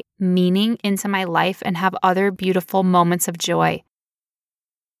incorporate meaning into my life and have other beautiful moments of joy.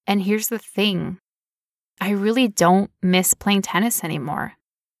 And here's the thing. I really don't miss playing tennis anymore.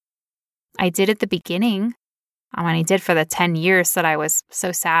 I did at the beginning. I mean, I did for the 10 years that I was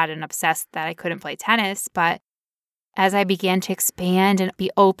so sad and obsessed that I couldn't play tennis. But as I began to expand and be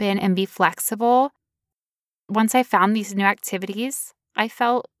open and be flexible, once I found these new activities, I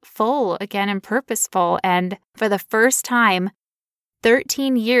felt full again and purposeful. And for the first time,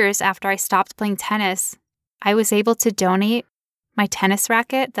 13 years after I stopped playing tennis, I was able to donate my tennis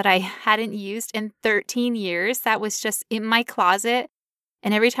racket that I hadn't used in 13 years. That was just in my closet.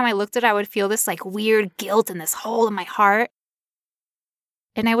 And every time I looked at it, I would feel this like weird guilt and this hole in my heart.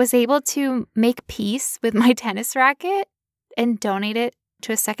 And I was able to make peace with my tennis racket and donate it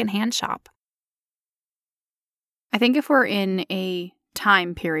to a secondhand shop. I think if we're in a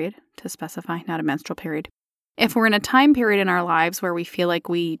time period, to specify, not a menstrual period, if we're in a time period in our lives where we feel like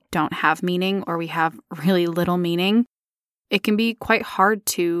we don't have meaning or we have really little meaning, it can be quite hard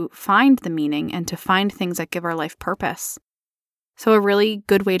to find the meaning and to find things that give our life purpose. So a really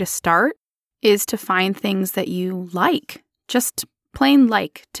good way to start is to find things that you like, just plain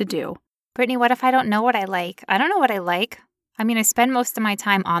like to do. Brittany, what if I don't know what I like? I don't know what I like. I mean, I spend most of my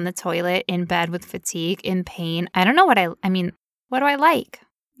time on the toilet, in bed with fatigue, in pain. I don't know what what do I like?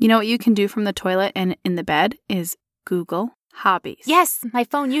 You know what you can do from the toilet and in the bed is Google hobbies. Yes, my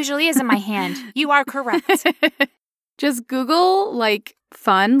phone usually is in my hand. You are correct. Just Google like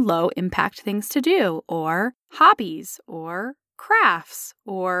fun, low impact things to do, or hobbies, or crafts,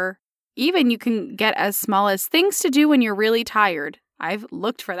 or even you can get as small as things to do when you're really tired. I've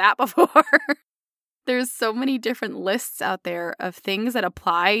looked for that before. There's so many different lists out there of things that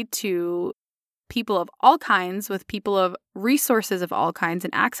apply to people of all kinds, with people of resources of all kinds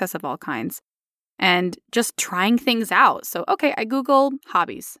and access of all kinds, and just trying things out. So, okay, I Googled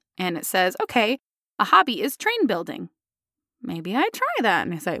hobbies and it says, okay, a hobby is train building. Maybe I try that.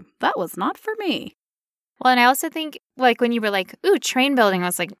 And I say, that was not for me. Well, and I also think like when you were like, ooh, train building, I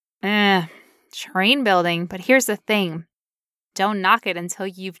was like, train building. But here's the thing. Don't knock it until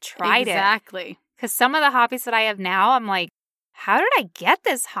you've tried it. Exactly. Because some of the hobbies that I have now, I'm like, how did I get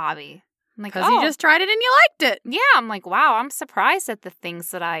this hobby? I'm like, because you just tried it and you liked it. Yeah, I'm like, wow, I'm surprised at the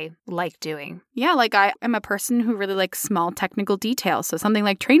things that I like doing. Yeah, like I'm a person who really likes small technical details. So something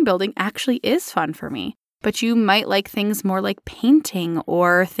like train building actually is fun for me. But you might like things more like painting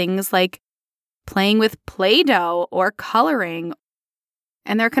or things like playing with Play-Doh or coloring.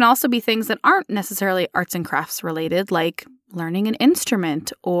 And there can also be things that aren't necessarily arts and crafts related, like learning an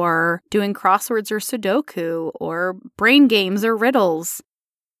instrument or doing crosswords or Sudoku or brain games or riddles.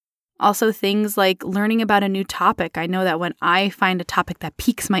 Also things like learning about a new topic. I know that when I find a topic that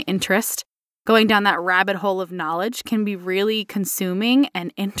piques my interest, going down that rabbit hole of knowledge can be really consuming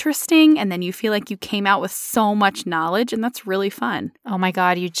and interesting. And then you feel like you came out with so much knowledge, and that's really fun. Oh my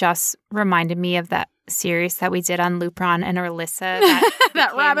God, you just reminded me of that series that we did on Lupron and Alyssa.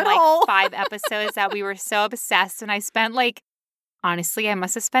 That rabbit hole. 5 episodes that we were so obsessed. And I spent honestly, I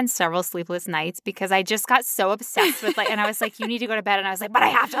must have spent several sleepless nights because I just got so obsessed with and I was like, you need to go to bed. And I was like, but I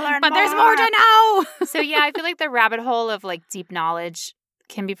have to learn but more. There's more to know. So yeah, I feel like the rabbit hole of deep knowledge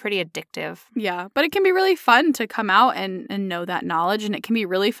can be pretty addictive. Yeah, but it can be really fun to come out and know that knowledge. And it can be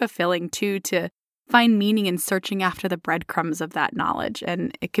really fulfilling too to find meaning in searching after the breadcrumbs of that knowledge.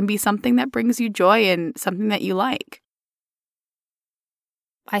 And it can be something that brings you joy and something that you like.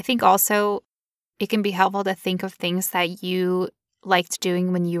 I think also it can be helpful to think of things that you liked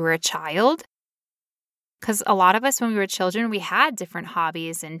doing when you were a child. Because a lot of us, when we were children, we had different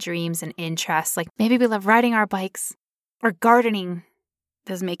hobbies and dreams and interests. Like maybe we love riding our bikes or gardening.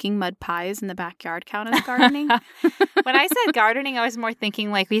 Does making mud pies in the backyard count as gardening? When I said gardening, I was more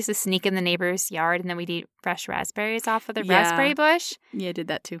thinking we used to sneak in the neighbor's yard and then we'd eat fresh raspberries off of the raspberry bush. Yeah, I did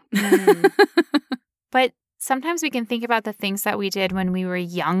that too. But sometimes we can think about the things that we did when we were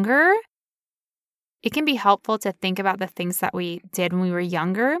younger. It can be helpful to think about the things that we did when we were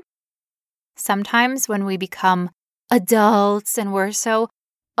younger. Sometimes when we become adults and we're so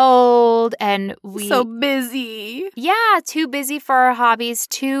old and we... so busy. Yeah, too busy for our hobbies,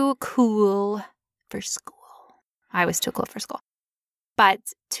 too cool for school. I was too cool for school.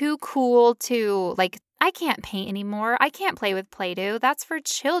 but too cool to, like, I can't paint anymore. I can't play with Play-Doh. That's for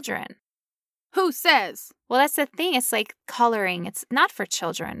children. Who says? Well, that's the thing. It's like coloring. It's not for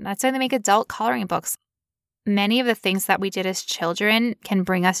children. That's why they make adult coloring books. Many of the things that we did as children can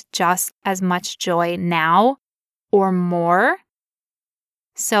bring us just as much joy now or more.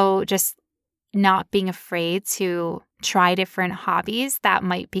 So just not being afraid to try different hobbies that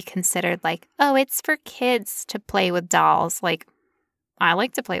might be considered like, oh, it's for kids to play with dolls. Like, I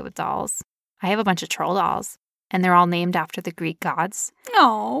like to play with dolls. I have a bunch of troll dolls, and they're all named after the Greek gods.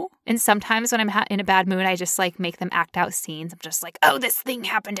 No. And sometimes when I'm in a bad mood, I just like make them act out scenes. I'm just like, oh, this thing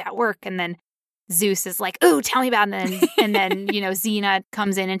happened at work. And then Zeus is like, oh, tell me about it. And then, Xena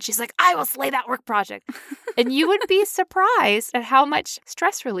comes in and she's like, I will slay that work project. And you would be surprised at how much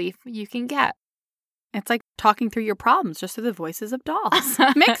stress relief you can get. It's like talking through your problems just through the voices of dolls.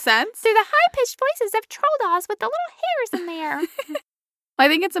 Makes sense. Through the high-pitched voices of troll dolls with the little hairs in there. I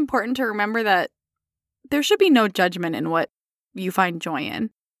think it's important to remember that there should be no judgment in what you find joy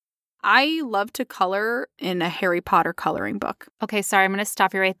in. I love to color in a Harry Potter coloring book. Okay, sorry, I'm going to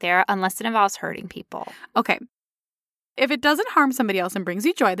stop you right there, unless it involves hurting people. Okay. If it doesn't harm somebody else and brings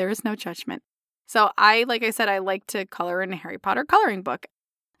you joy, there is no judgment. So like I said, I like to color in a Harry Potter coloring book.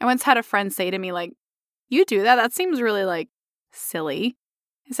 I once had a friend say to me, like, you do that? That seems really, like, silly.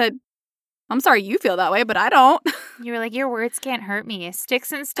 I said, I'm sorry you feel that way, but I don't. You were like, your words can't hurt me.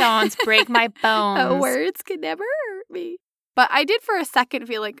 Sticks and stones break my bones. Words can never hurt me. But I did for a second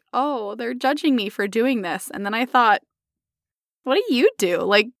feel like, oh, they're judging me for doing this. And then I thought, what do you do?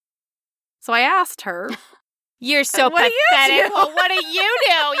 Like, so I asked her. You're so pathetic. Well, what do you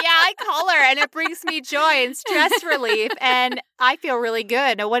do? Yeah, I color and it brings me joy and stress relief and I feel really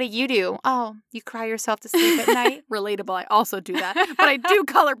good. Now, what do you do? Oh, you cry yourself to sleep at night? Relatable. I also do that. But I do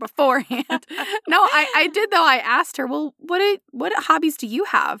color beforehand. No, I did though. I asked her, well, what hobbies do you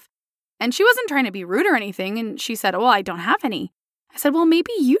have? And she wasn't trying to be rude or anything. And she said, well, I don't have any. I said, well,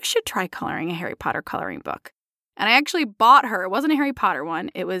 maybe you should try coloring a Harry Potter coloring book. And I actually bought her, it wasn't a Harry Potter one,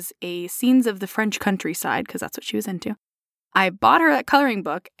 it was a Scenes of the French Countryside, because that's what she was into. I bought her that coloring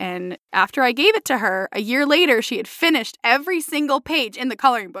book, and after I gave it to her, a year later, she had finished every single page in the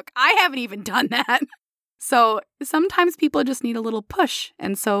coloring book. I haven't even done that. So sometimes people just need a little push,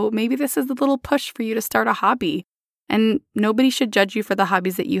 and so maybe this is the little push for you to start a hobby. And nobody should judge you for the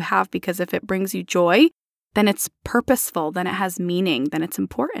hobbies that you have, because if it brings you joy, then it's purposeful, then it has meaning, then it's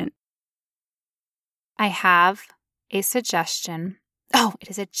important. I have a suggestion. Oh, it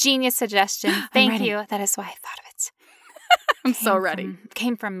is a genius suggestion. Thank you. That is why I thought of it. I'm so ready.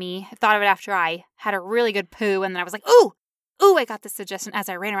 Came from me. I thought of it after I had a really good poo, and then I was like, ooh, I got this suggestion as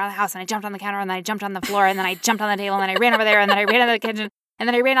I ran around the house, and I jumped on the counter, and then I jumped on the floor, and then I jumped on the table, and then I ran over there, and then I ran out of the kitchen, and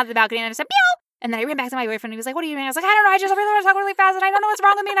then I ran out the balcony, and I said, meow! And then I ran back to my boyfriend, and he was like, what are you doing? I was like, I don't know. I just really want to talk really fast, and I don't know what's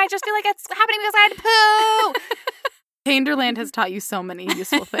wrong with me, and I just feel like it's happening because I had to poo. Painterland has taught you so many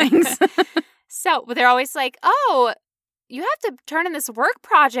useful things. So they're always like, oh, you have to turn in this work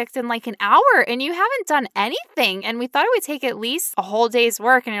project in like an hour and you haven't done anything. And we thought it would take at least a whole day's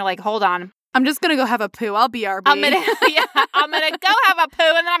work. And you're like, hold on. I'm just going to go have a poo. I'll BRB. I'm going to go have a poo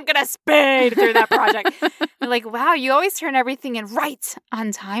and then I'm going to speed through that project. They're like, wow, you always turn everything in right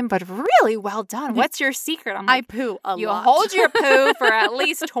on time, but really well done. What's your secret? I'm like, I poo a lot. You hold your poo for at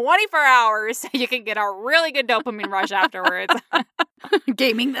least 24 hours so you can get a really good dopamine rush afterwards.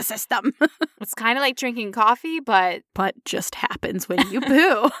 Gaming the system. It's kind of like drinking coffee, but just happens when you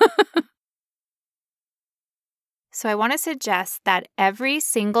poo. So I want to suggest that every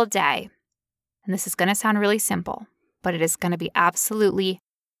single day, and this is going to sound really simple, but it is going to be absolutely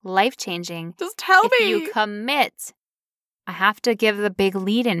life-changing. Just tell me. If you commit. I have to give the big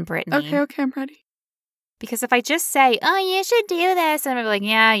lead in, Brittany. Okay, I'm ready. Because if I just say, oh, you should do this, and I'm like,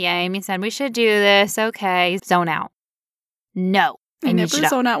 yeah, Amy said we should do this. Okay, zone out. No. I never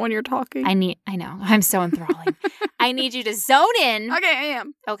zone out when you're talking. I know. I'm so enthralling. I need you to zone in. Okay, I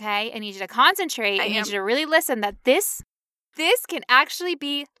am. Okay? I need you to concentrate. I need you to really listen that this can actually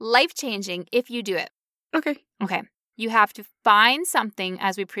be life-changing if you do it. Okay. Okay. You have to find something,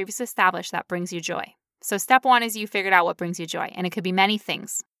 as we previously established, that brings you joy. So step 1 is you figured out what brings you joy. And it could be many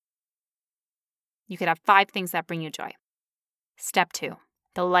things. You could have 5 things that bring you joy. Step 2,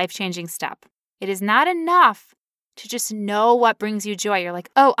 the life-changing step. It is not enough to just know what brings you joy. You're like,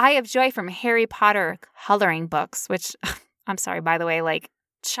 oh, I have joy from Harry Potter coloring books, which, I'm sorry, by the way, like,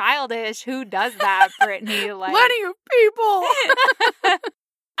 childish. Who does that, Brittany? Like, plenty of people.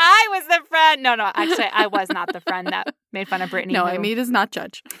 I was the friend. No, actually, I was not the friend that made fun of Brittany. No, Amy does not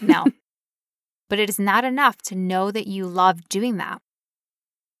judge. No. But it is not enough to know that you love doing that.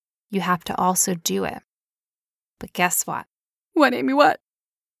 You have to also do it. But guess what? What, Amy, what?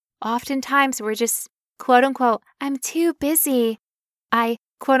 Oftentimes we're just, quote unquote, I'm too busy. I,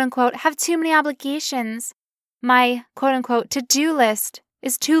 quote unquote, have too many obligations. My, quote unquote, to-do list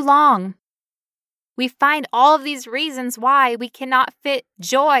is too long. We find all of these reasons why we cannot fit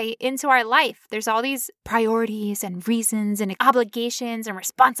joy into our life. There's all these priorities and reasons and obligations and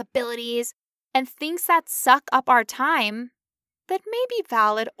responsibilities and things that suck up our time that may be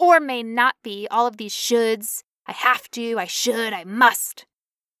valid or may not be. All of these shoulds. I have to, I should, I must.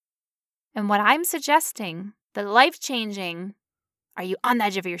 And what I'm suggesting, the life-changing, are you on the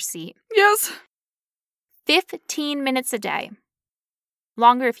edge of your seat? Yes. 15 minutes a day.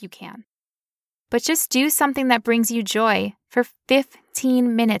 Longer if you can. But just do something that brings you joy for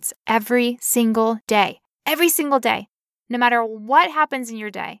 15 minutes every single day. Every single day. No matter what happens in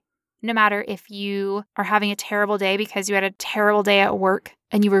your day. No matter if you are having a terrible day because you had a terrible day at work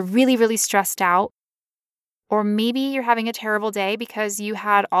and you were really, really stressed out. Or maybe you're having a terrible day because you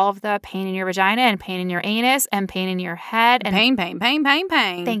had all of the pain in your vagina and pain in your anus and pain in your head. And Pain.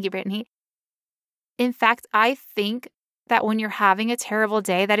 Thank you, Brittany. In fact, I think that when you're having a terrible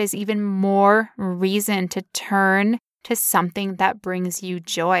day, that is even more reason to turn to something that brings you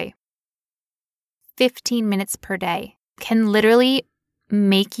joy. 15 minutes per day can literally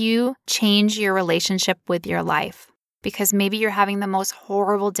make you change your relationship with your life. Because maybe you're having the most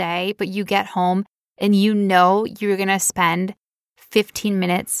horrible day, but you get home and you know you're going to spend 15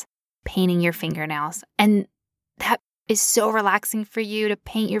 minutes painting your fingernails. And that is so relaxing for you to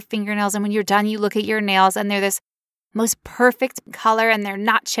paint your fingernails. And when you're done, you look at your nails and they're this most perfect color and they're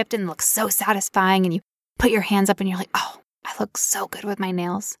not chipped and look so satisfying. And you put your hands up and you're like, oh, I look so good with my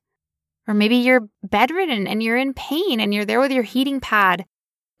nails. Or maybe you're bedridden and you're in pain and you're there with your heating pad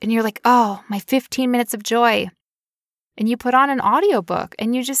and you're like, oh, my 15 minutes of joy. And you put on an audiobook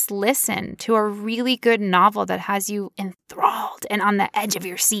and you just listen to a really good novel that has you enthralled and on the edge of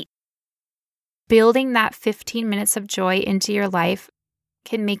your seat. Building that 15 minutes of joy into your life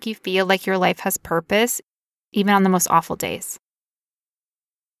can make you feel like your life has purpose, even on the most awful days.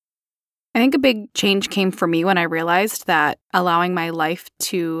 I think a big change came for me when I realized that allowing my life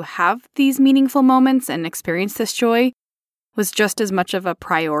to have these meaningful moments and experience this joy was just as much of a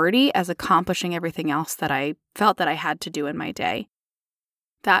priority as accomplishing everything else that I felt that I had to do in my day.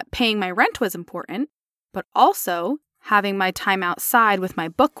 That paying my rent was important, but also having my time outside with my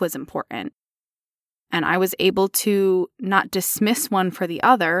book was important. And I was able to not dismiss one for the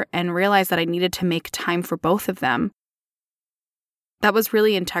other and realize that I needed to make time for both of them. That was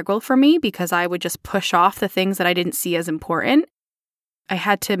really integral for me because I would just push off the things that I didn't see as important. I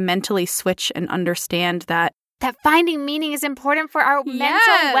had to mentally switch and understand that finding meaning is important for our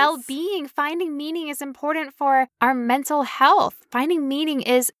mental well-being. Finding meaning is important for our mental health. Finding meaning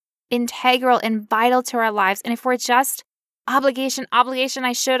is integral and vital to our lives. And if we're just obligation,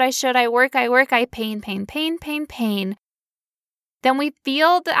 I should, I work, I pain, then we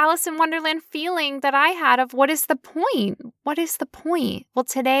feel the Alice in Wonderland feeling that I had of what is the point? What is the point? Well,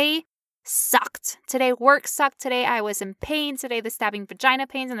 today sucked. Today work sucked. Today I was in pain. Today the stabbing vagina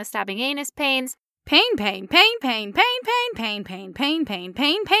pains and the stabbing anus pains. Pain.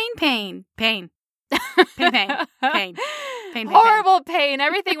 Horrible pain.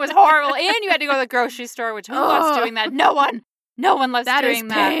 Everything was horrible. And you had to go to the grocery store, which who loves doing that? No one. No one loves doing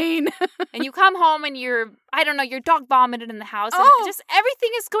that. Pain. And you come home and your dog vomited in the house. And just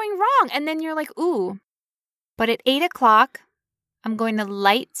everything is going wrong. And then you're like, ooh. But at 8 o'clock, I'm going to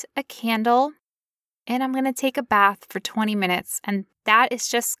light a candle and I'm going to take a bath for 20 minutes. And that is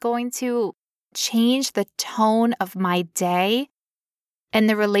just going to change the tone of my day and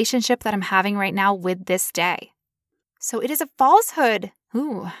the relationship that I'm having right now with this day. So it is a falsehood.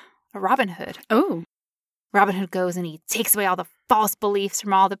 Ooh, a Robin Hood. Oh. Robin Hood goes and he takes away all the false beliefs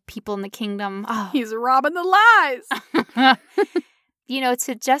from all the people in the kingdom. Oh. He's robbing the lies.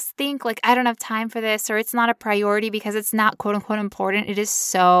 To just think like, I don't have time for this or it's not a priority because it's not quote unquote important. It is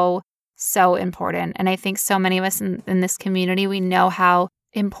so, so important. And I think so many of us in this community, we know how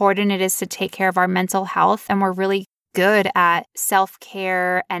important it is to take care of our mental health. And we're really good at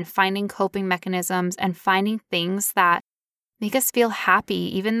self-care and finding coping mechanisms and finding things that make us feel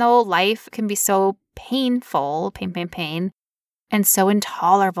happy, even though life can be so painful, pain, and so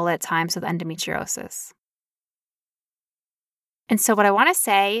intolerable at times with endometriosis. And so what I want to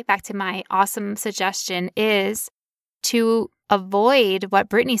say, back to my awesome suggestion, is to avoid what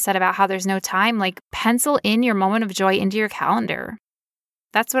Brittany said about how there's no time, like pencil in your moment of joy into your calendar.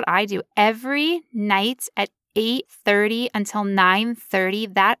 That's what I do. Every night at 8:30 until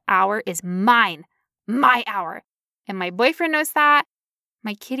 9:30, that hour is mine, my hour. And my boyfriend knows that.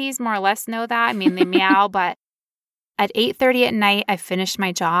 My kitties more or less know that. I mean, they meow, but at 8:30 at night, I finished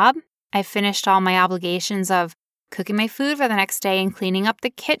my job. I finished all my obligations of cooking my food for the next day and cleaning up the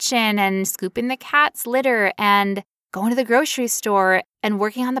kitchen and scooping the cat's litter and going to the grocery store and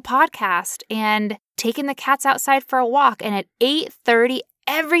working on the podcast and taking the cats outside for a walk. And at 8:30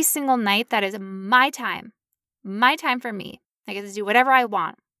 every single night, that is my time for me. I get to do whatever I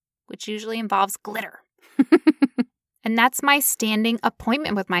want, which usually involves glitter. And that's my standing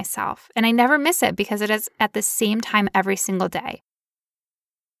appointment with myself. And I never miss it because it is at the same time every single day.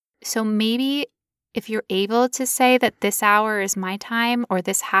 So maybe if you're able to say that this hour is my time or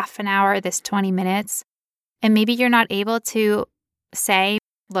this half an hour, this 20 minutes, and maybe you're not able to say,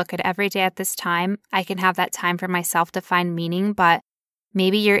 look, at every day at this time, I can have that time for myself to find meaning, but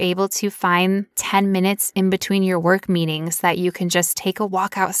maybe you're able to find 10 minutes in between your work meetings that you can just take a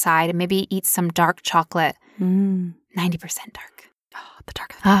walk outside and maybe eat some dark chocolate. 90% dark. Oh, the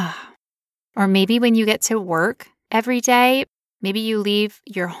dark. Or maybe when you get to work every day, maybe you leave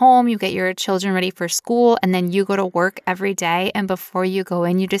your home, you get your children ready for school, and then you go to work every day. And before you go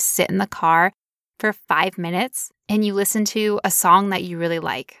in, you just sit in the car for 5 minutes and you listen to a song that you really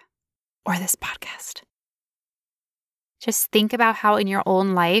like or this podcast. Just think about how in your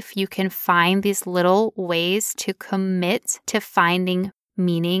own life you can find these little ways to commit to finding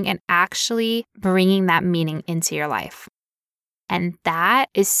meaning and actually bringing that meaning into your life. And that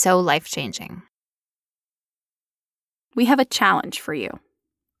is so life-changing. We have a challenge for you.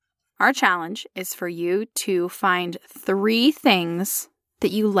 Our challenge is for you to find 3 things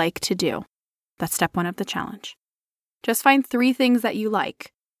that you like to do. That's step 1 of the challenge. Just find 3 things that you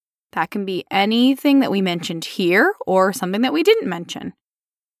like. That can be anything that we mentioned here or something that we didn't mention.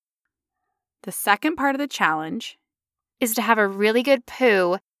 The second part of the challenge is to have a really good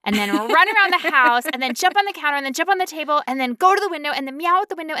poo and then run around the house and then jump on the counter and then jump on the table and then go to the window and then meow out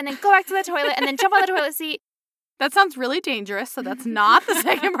the window and then go back to the toilet and then jump on the toilet seat. That sounds really dangerous, so that's not the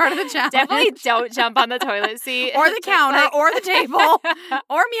second part of the challenge. Definitely don't jump on the toilet seat. Or the counter, or the table,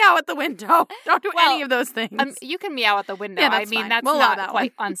 or meow at the window. Don't do any of those things. You can meow at the window. Yeah, I mean, fine. that's we'll not that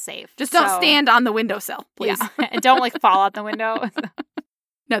quite unsafe. Just don't stand on the windowsill, please. Yeah. And don't fall out the window.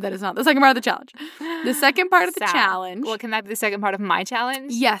 No, that is not the second part of the challenge. The second part of the challenge. Well, can that be the second part of my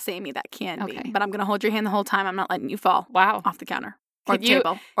challenge? Yes, Amy, that can be. But I'm going to hold your hand the whole time. I'm not letting you fall off the counter. Or the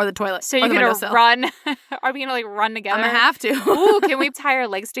table, or the toilet, so you're going to run? Are we going to run together? I'm going to have to. Ooh, can we tie our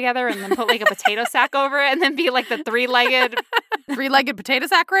legs together and then put a potato sack over it and then be like the three-legged potato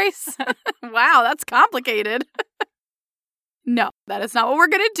sack race? Wow, that's complicated. No, that is not what we're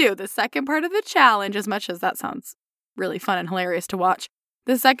going to do. The second part of the challenge, as much as that sounds really fun and hilarious to watch,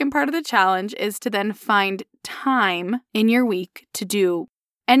 the second part of the challenge is to then find time in your week to do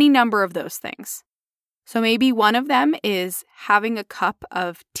any number of those things. So maybe one of them is having a cup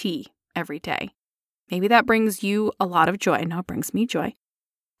of tea every day. Maybe that brings you a lot of joy. I know it brings me joy.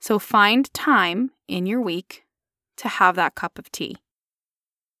 So find time in your week to have that cup of tea.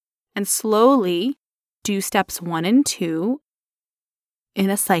 And slowly do steps 1 and 2 in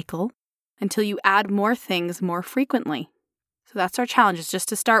a cycle until you add more things more frequently. So that's our challenge, is just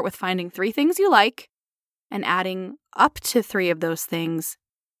to start with finding 3 things you like and adding up to 3 of those things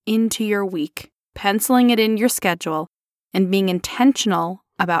into your week. Penciling it in your schedule, and being intentional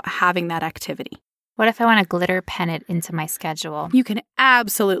about having that activity. What if I want to glitter pen it into my schedule? You can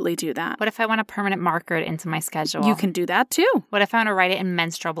absolutely do that. What if I want to permanent marker it into my schedule? You can do that too. What if I want to write it in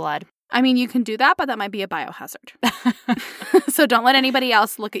menstrual blood? I mean, you can do that, but that might be a biohazard. So don't let anybody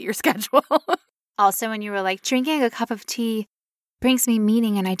else look at your schedule. Also, when you were like, drinking a cup of tea brings me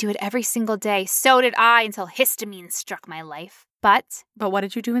meaning and I do it every single day. So did I until histamine struck my life. But what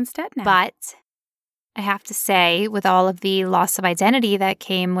did you do instead now? But I have to say, with all of the loss of identity that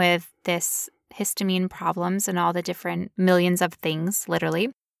came with this histamine problems and all the different millions of things,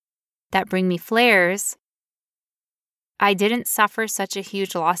 literally, that bring me flares, I didn't suffer such a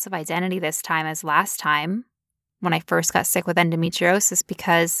huge loss of identity this time as last time when I first got sick with endometriosis,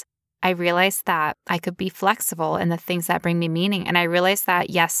 because I realized that I could be flexible in the things that bring me meaning. And I realized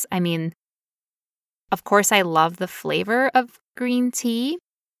that, yes, I mean, of course, I love the flavor of green tea.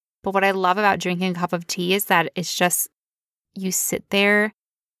 But what I love about drinking a cup of tea is that it's just, you sit there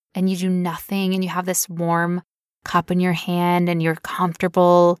and you do nothing and you have this warm cup in your hand and you're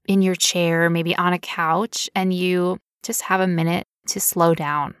comfortable in your chair, maybe on a couch, and you just have a minute to slow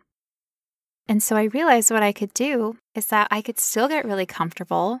down. And so I realized what I could do is that I could still get really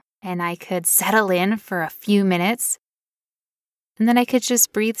comfortable and I could settle in for a few minutes and then I could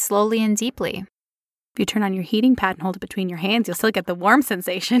just breathe slowly and deeply. If you turn on your heating pad and hold it between your hands, you'll still get the warm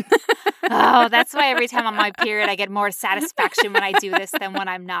sensation. Oh, that's why every time I'm on my period, I get more satisfaction when I do this than when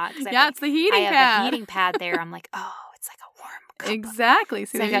I'm not. Yeah, it's the heating pad. I have the heating pad there. I'm like, oh, it's like a warm cup. Exactly.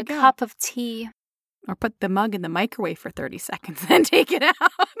 So it's like a cup of tea. Or put the mug in the microwave for 30 seconds and take it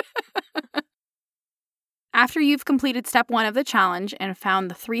out. After you've completed step 1 of the challenge and found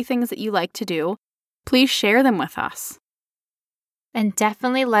the 3 things that you like to do, please share them with us. And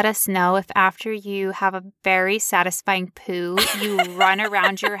definitely let us know if after you have a very satisfying poo, you run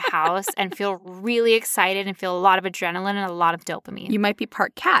around your house and feel really excited and feel a lot of adrenaline and a lot of dopamine. You might be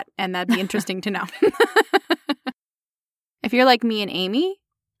part cat, and that'd be interesting to know. If you're like me and Amy,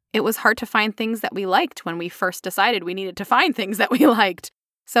 it was hard to find things that we liked when we first decided we needed to find things that we liked.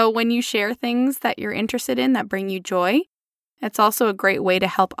 So when you share things that you're interested in that bring you joy, it's also a great way to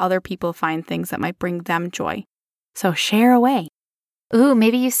help other people find things that might bring them joy. So share away. Ooh,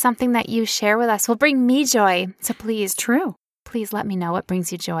 maybe something that you share with us will bring me joy. So please, true. Please let me know what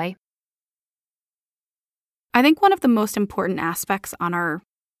brings you joy. I think one of the most important aspects on our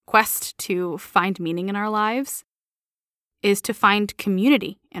quest to find meaning in our lives is to find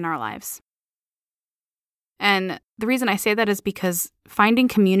community in our lives. And the reason I say that is because finding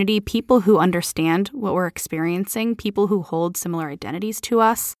community, people who understand what we're experiencing, people who hold similar identities to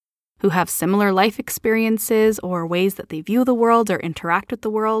us, who have similar life experiences or ways that they view the world or interact with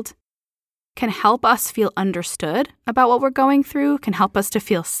the world, can help us feel understood about what we're going through, can help us to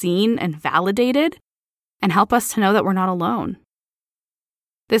feel seen and validated, and help us to know that we're not alone.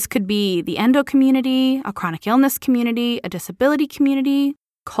 This could be the endo community, a chronic illness community, a disability community,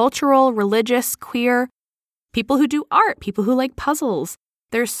 cultural, religious, queer, people who do art, people who like puzzles.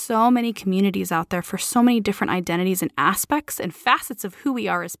 There's so many communities out there for so many different identities and aspects and facets of who we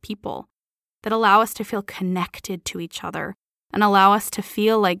are as people that allow us to feel connected to each other and allow us to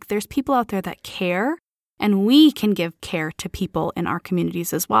feel like there's people out there that care, and we can give care to people in our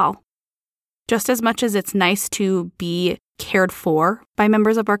communities as well. Just as much as it's nice to be cared for by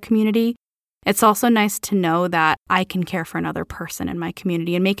members of our community, it's also nice to know that I can care for another person in my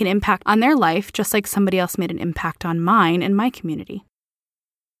community and make an impact on their life just like somebody else made an impact on mine in my community.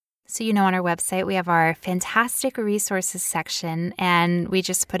 So, on our website, we have our fantastic resources section, and we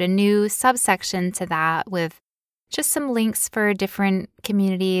just put a new subsection to that with just some links for different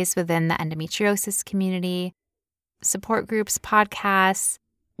communities within the endometriosis community, support groups, podcasts,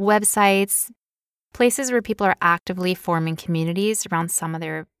 websites, places where people are actively forming communities around some of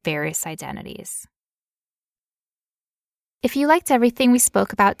their various identities. If you liked everything we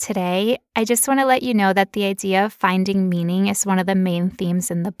spoke about today, I just want to let you know that the idea of finding meaning is one of the main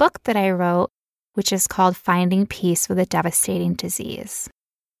themes in the book that I wrote, which is called Finding Peace with a Devastating Disease.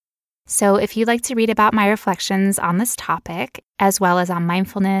 So if you'd like to read about my reflections on this topic, as well as on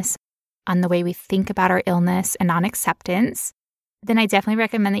mindfulness, on the way we think about our illness, and on acceptance, then I definitely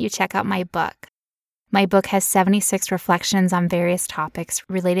recommend that you check out my book. My book has 76 reflections on various topics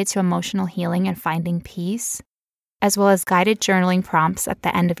related to emotional healing and finding peace, as well as guided journaling prompts at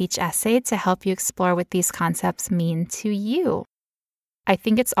the end of each essay to help you explore what these concepts mean to you. I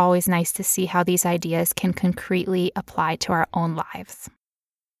think it's always nice to see how these ideas can concretely apply to our own lives.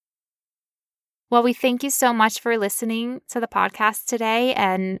 Well, we thank you so much for listening to the podcast today,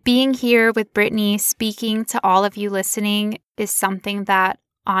 and being here with Brittany, speaking to all of you listening is something that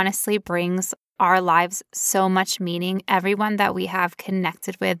honestly brings our lives so much meaning. Everyone that we have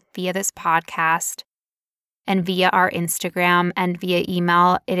connected with via this podcast and via our Instagram and via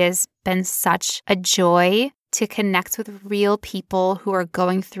email, it has been such a joy to connect with real people who are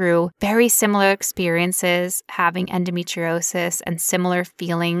going through very similar experiences, having endometriosis, and similar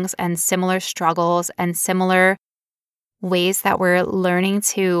feelings and similar struggles and similar ways that we're learning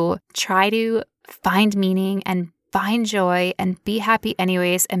to try to find meaning and find joy and be happy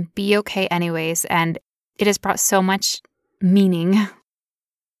anyways and be okay anyways. And it has brought so much meaning.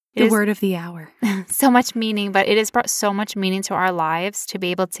 The word of the hour. So much meaning, but it has brought so much meaning to our lives to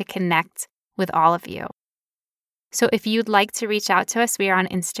be able to connect with all of you. So if you'd like to reach out to us, we are on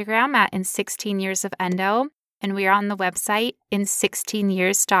Instagram at In 16 Years of Endo, and we are on the website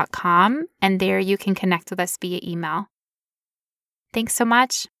in16years.com, and there you can connect with us via email. Thanks so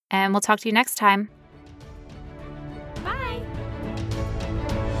much, and we'll talk to you next time.